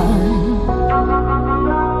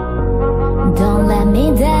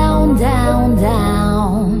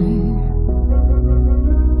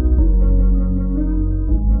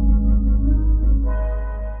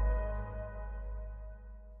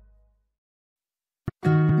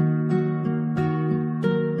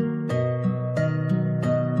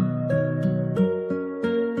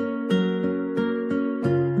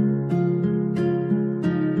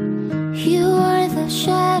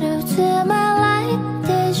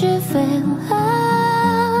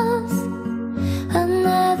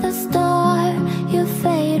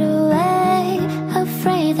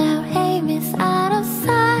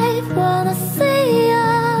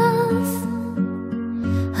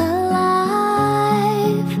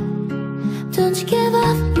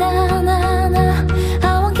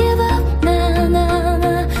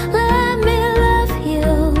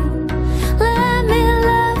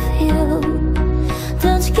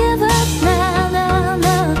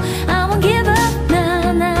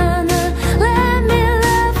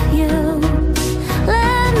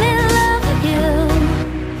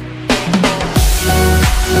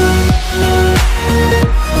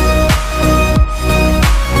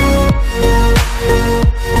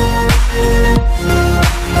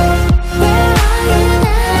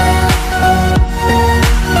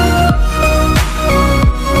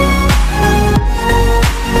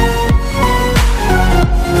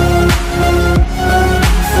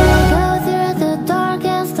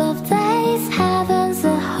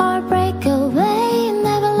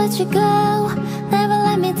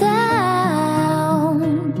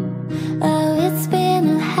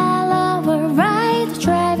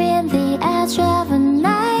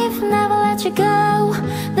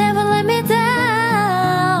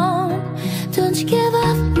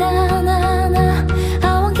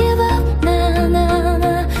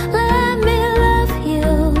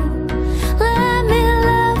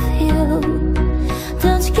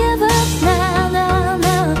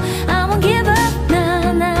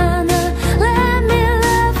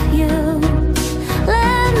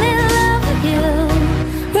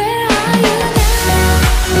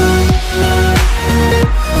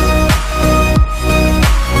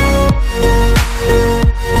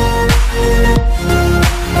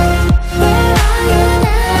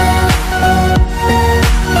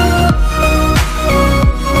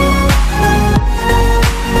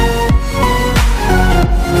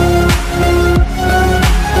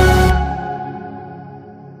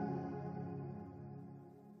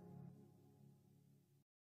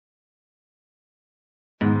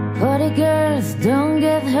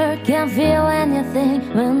 hurt, can't feel anything.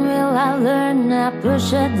 When will I learn to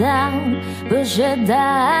push it down, push it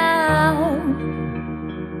down?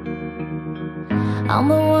 I'm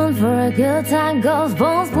the one for a good time, ghost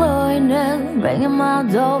bones blowing up, ringing my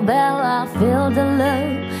doorbell. I feel the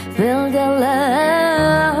love, feel the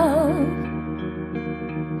love.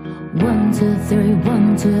 1, 2, 3,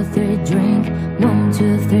 1, 2, 3, drink. 1,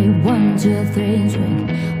 2, 3, 1, 2, 3, drink.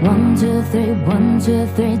 1, 2, 3, 1, 2,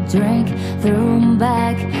 3, drink. Threw 'em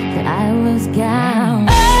back that I was gone.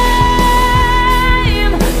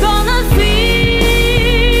 I'm gonna sing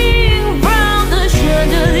from the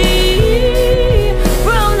chandelier,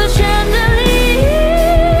 from the chandelier.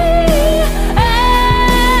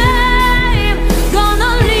 I'm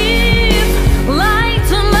gonna live like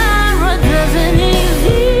tomorrow doesn't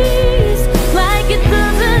exist, like it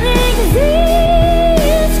doesn't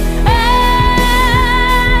exist.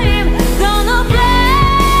 I'm gonna play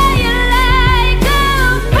like a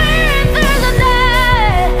bird through the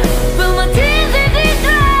night, fill my tears if they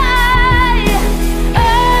dry.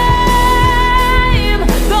 I'm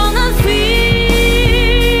gonna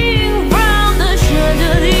sing from the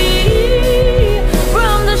chandelier,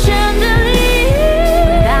 from the chandelier.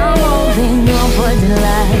 But I'm holding on for the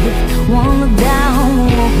light, won't look down,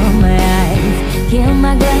 won't open my eyes. Kill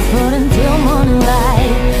my glass foot until morning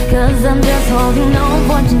light, 'cause I'm just holding on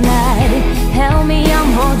for tonight. Help me,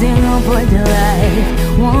 I'm holding on for the light,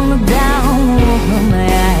 won't look down, won't open my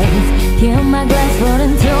eyes. Kill my glass foot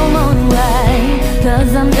until morning light,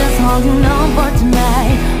 'cause I'm just holding on for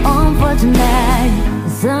tonight, on for tonight.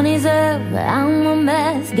 The sun is up, I'm a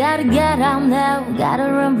mess, gotta get out now, gotta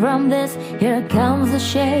run from this. Here comes the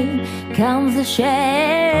shame, comes the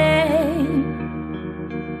shame.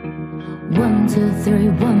 1, 2, 3,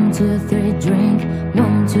 1, 2, 3, drink.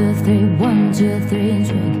 1, 2, 3, 1, 2, 3,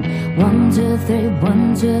 drink. 1, 2, 3, 1,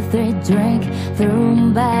 2, 3, drink. Threw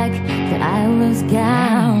 'em back that I was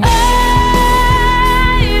gone.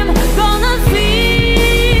 I'm gonna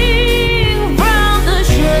sing from the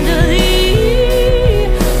chandelier,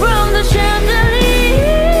 from the chandelier.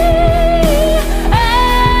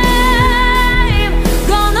 I'm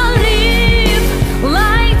gonna live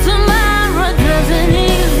like tomorrow doesn't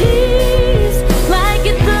exist, like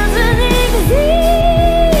it doesn't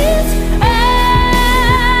exist.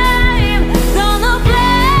 I'm gonna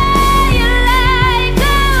play like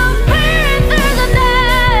a bird through the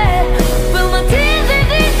night, fill my tears if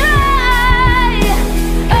they dry.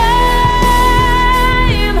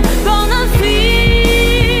 I'm gonna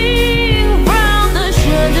sing from the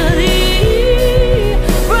chandelier,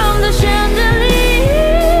 from the chandelier.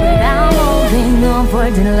 But I'm holding on for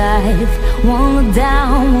the life, won't look down,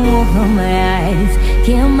 won't open my eyes.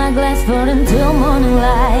 Kill my glass foot until morning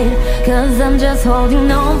light, 'cause I'm just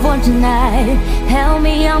holding on for tonight. Help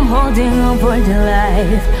me, I'm holding on for the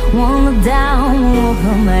life, won't look down, won't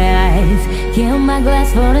open my eyes. Kill my glass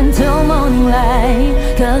foot until morning light,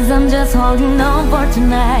 'cause I'm just holding on for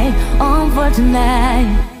tonight, on for tonight.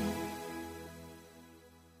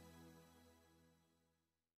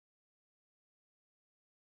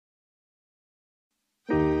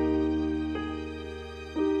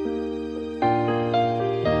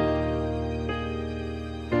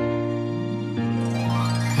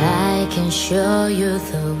 I can show you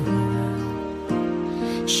the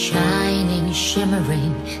world, shining,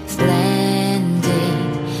 shimmering, splendid.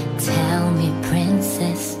 Tell me,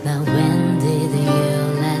 princess, now when did you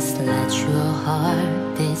last let your heart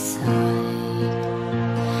decide?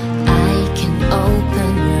 I can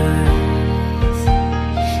open your eyes,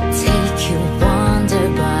 take you wonder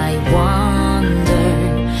by wonder,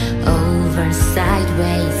 over,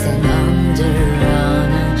 sideways, and under, on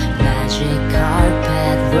a magic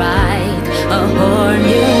carpet ride. A whole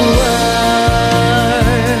new world,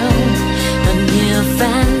 a new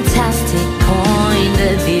fantastic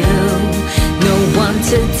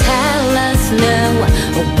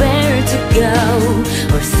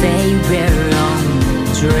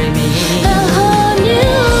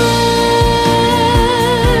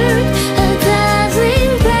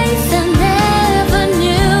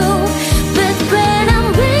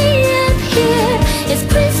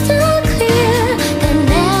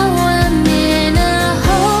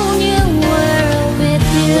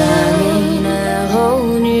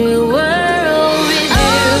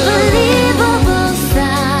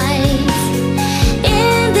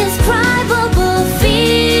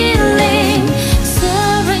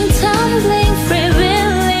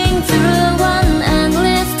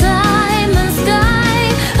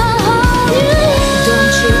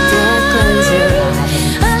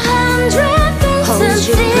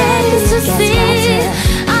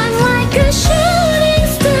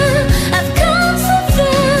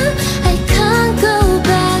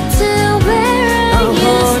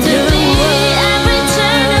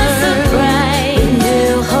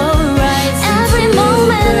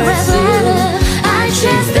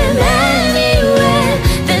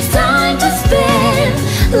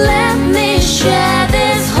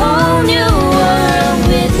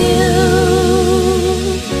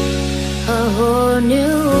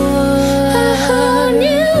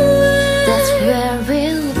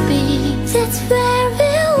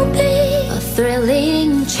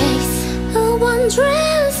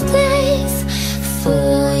endless days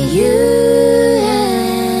for you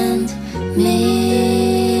and me.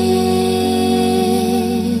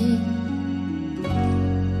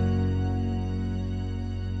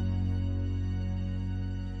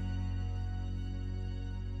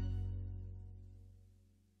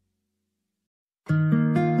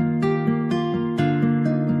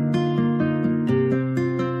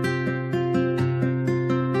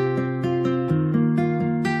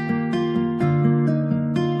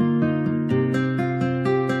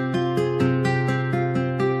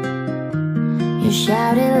 You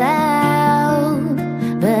shout it loud,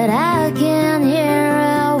 but I can't hear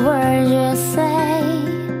a word you say.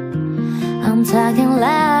 I'm talking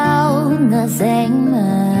loud, not saying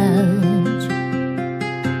much.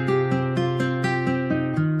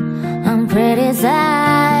 I'm criticized,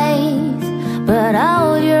 but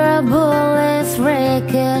all your bullets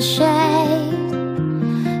ricochet.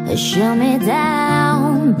 They shoot me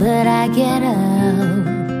down, but I get up.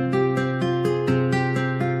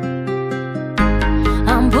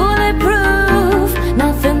 I'm bulletproof,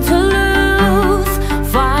 nothing to lose.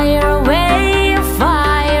 Fire away,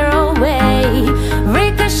 fire away.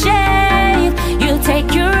 Ricochet, you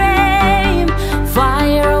take your aim.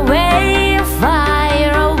 Fire away,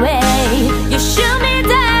 fire away. You shoot me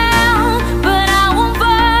down, but I won't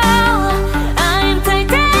fall. I'm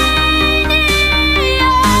titanium.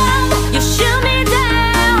 You shoot me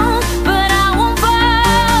down, but I won't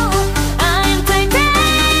fall. I'm titanium.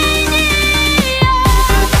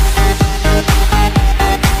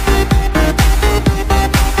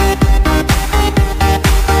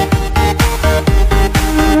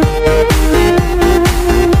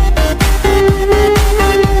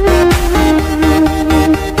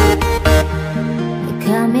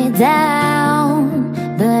 Cut me down,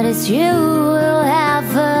 but it's you who'll have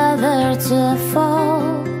further to fall.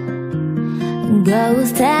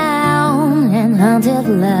 Ghost town and haunted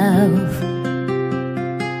love.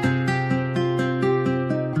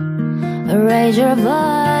 Raise your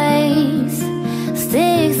voice.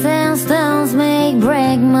 Sticks and stones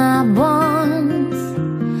break my bones.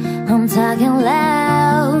 I'm talking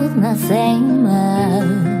loud, not saying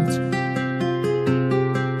much.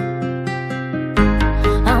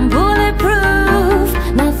 I'm bulletproof,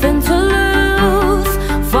 nothing to lose.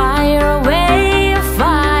 Fire away,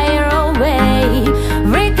 fire away.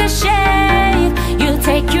 Ricochet, you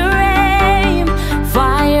take your aim.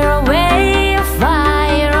 Fire away,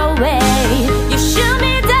 fire away. You shoot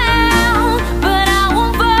me down, but I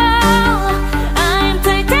won't fall. I'm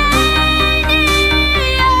titanium.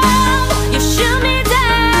 You shoot me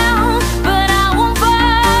down, but I won't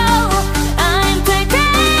fall. I'm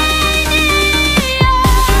titanium.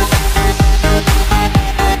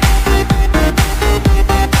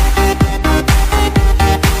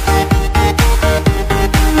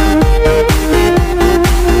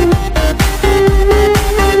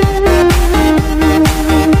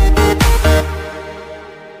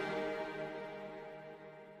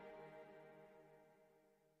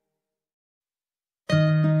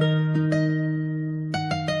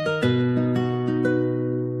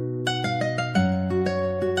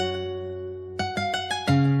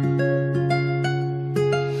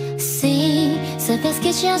 Sí, sabes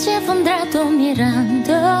que ya llevo un rato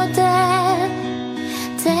mirándote.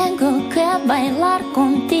 Tengo que bailar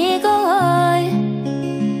contigo hoy.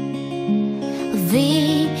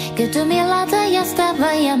 Vi que tu mirada ya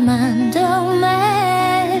estaba llamándome.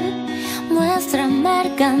 Muéstrame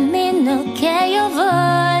el camino que yo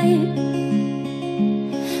voy.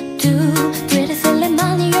 Tú eres el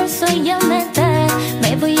imán y yo soy el metal.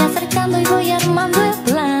 Me voy acercando y voy armando el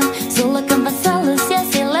plan. Solo con vasalos y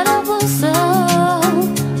así le abuso.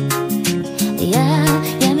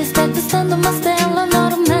 Ya me está gustando más de lo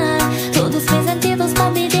normal. Todos mis sentidos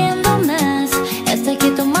van pidiendo más. Estoy aquí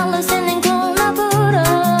tomando sin ningún apuro.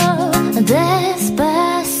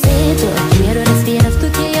 Despacito, quiero respirar tu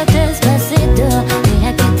cuello despacito.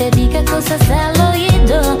 Deja que te diga cosas al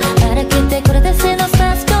oído, para que te acuerdes si no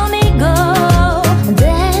estás conmigo.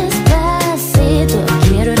 Despacito,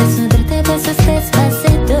 quiero desnudarte besos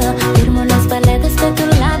despacito. Firmo las paredes de tu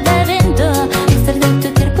laberinto. Extraer de tu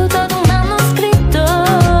cuerpo todo un manuscrito.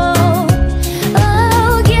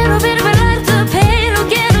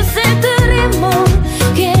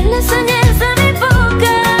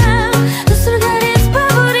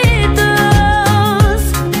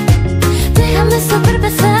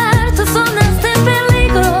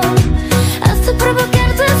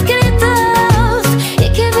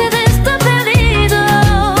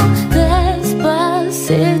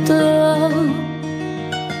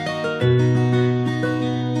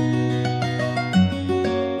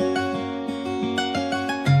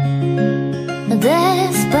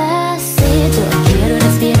 Despacito, quiero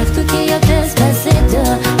respirar tu cuello despacito.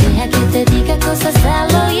 Deja que te diga cosas al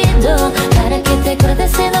oído, para que te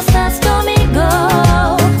acuerdes si no estás conmigo.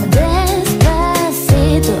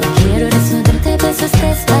 Despacito, quiero desnudarte besos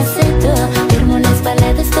despacito. Firmo las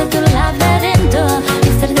paredes de tu laberinto,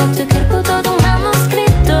 estar de tu cuerpo todo un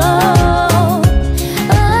manuscrito.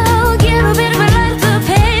 Oh, quiero ver bailar tu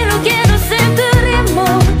pelo, quiero ser tu ritmo,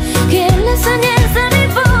 que le soñes a mi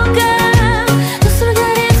boca, tus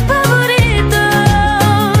lugares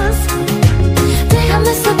favoritos.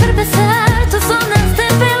 Déjame saber besar tus zonas de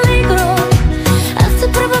peligro, hasta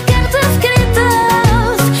provocar tus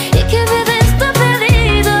gritos y que me des tu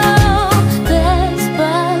pedido.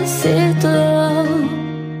 Despacito.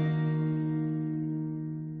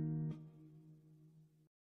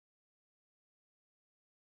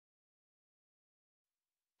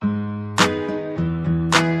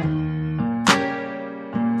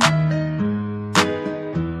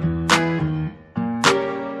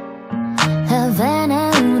 Havana,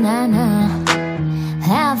 ooh, na, na.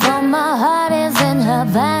 Half of my heart is in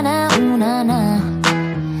Havana, ooh, na, na.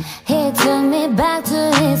 He took me back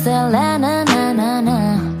to his Atlanta, na, na,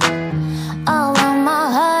 na. All of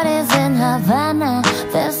my heart is in Havana.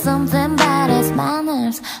 There's something about his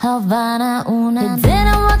manners, Havana, ooh, na, na. He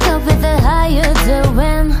didn't walk up with the how you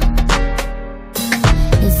doing.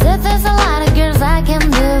 He said there's a lot of girls I can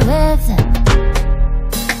be with.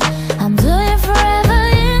 I'm doing forever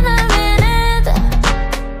in a minute.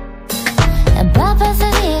 And Papa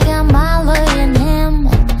said he got my love in him.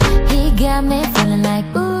 He got me feeling like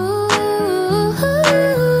ooh.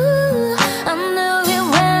 I knew it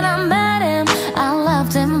when I met him. I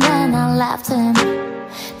loved him when I left him.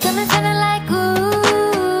 Got me feeling like ooh.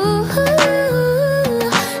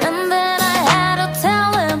 And then I had to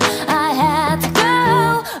tell him I had to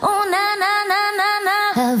go. Oh, na, na, na, na, na.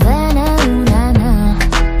 Havana, ooh, na, na.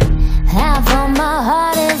 Half of my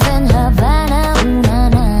heart is in Havana, ooh, na,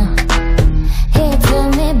 na. He took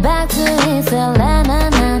me back to his Atlanta,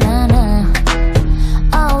 na, na, na.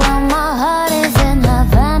 All of my heart is in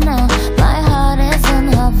Havana. My heart is in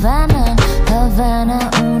Havana, Havana,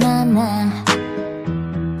 ooh, na, na.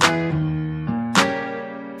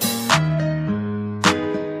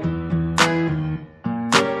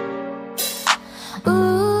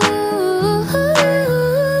 Ooh,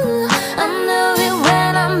 I knew it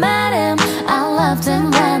when I met him. I loved him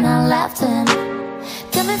when I left him.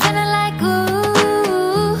 Got me feeling like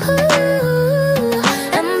ooh.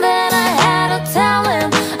 And then I had to tell him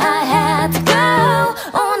I had to go.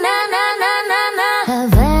 Oh, na, na, na, na, na.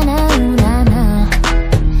 Havana, ooh, na, na.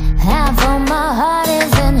 Half of my heart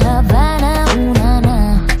is in Havana, ooh, na, na.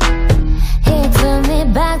 He took me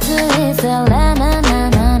back to his Atlanta, na,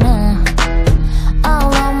 na, na.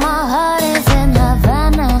 All of my heart is in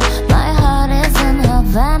Havana. My heart is in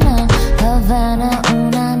Havana, Havana, ooh,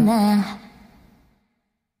 na, na.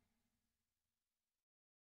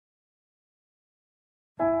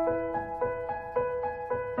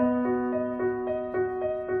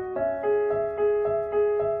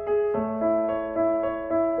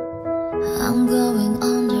 I'm going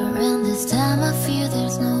under, and this time I fear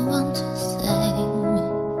there's no one to save me.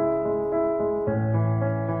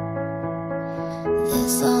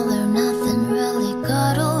 This all or nothing really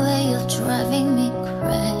got a way of driving me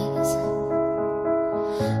crazy.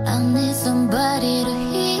 I need somebody to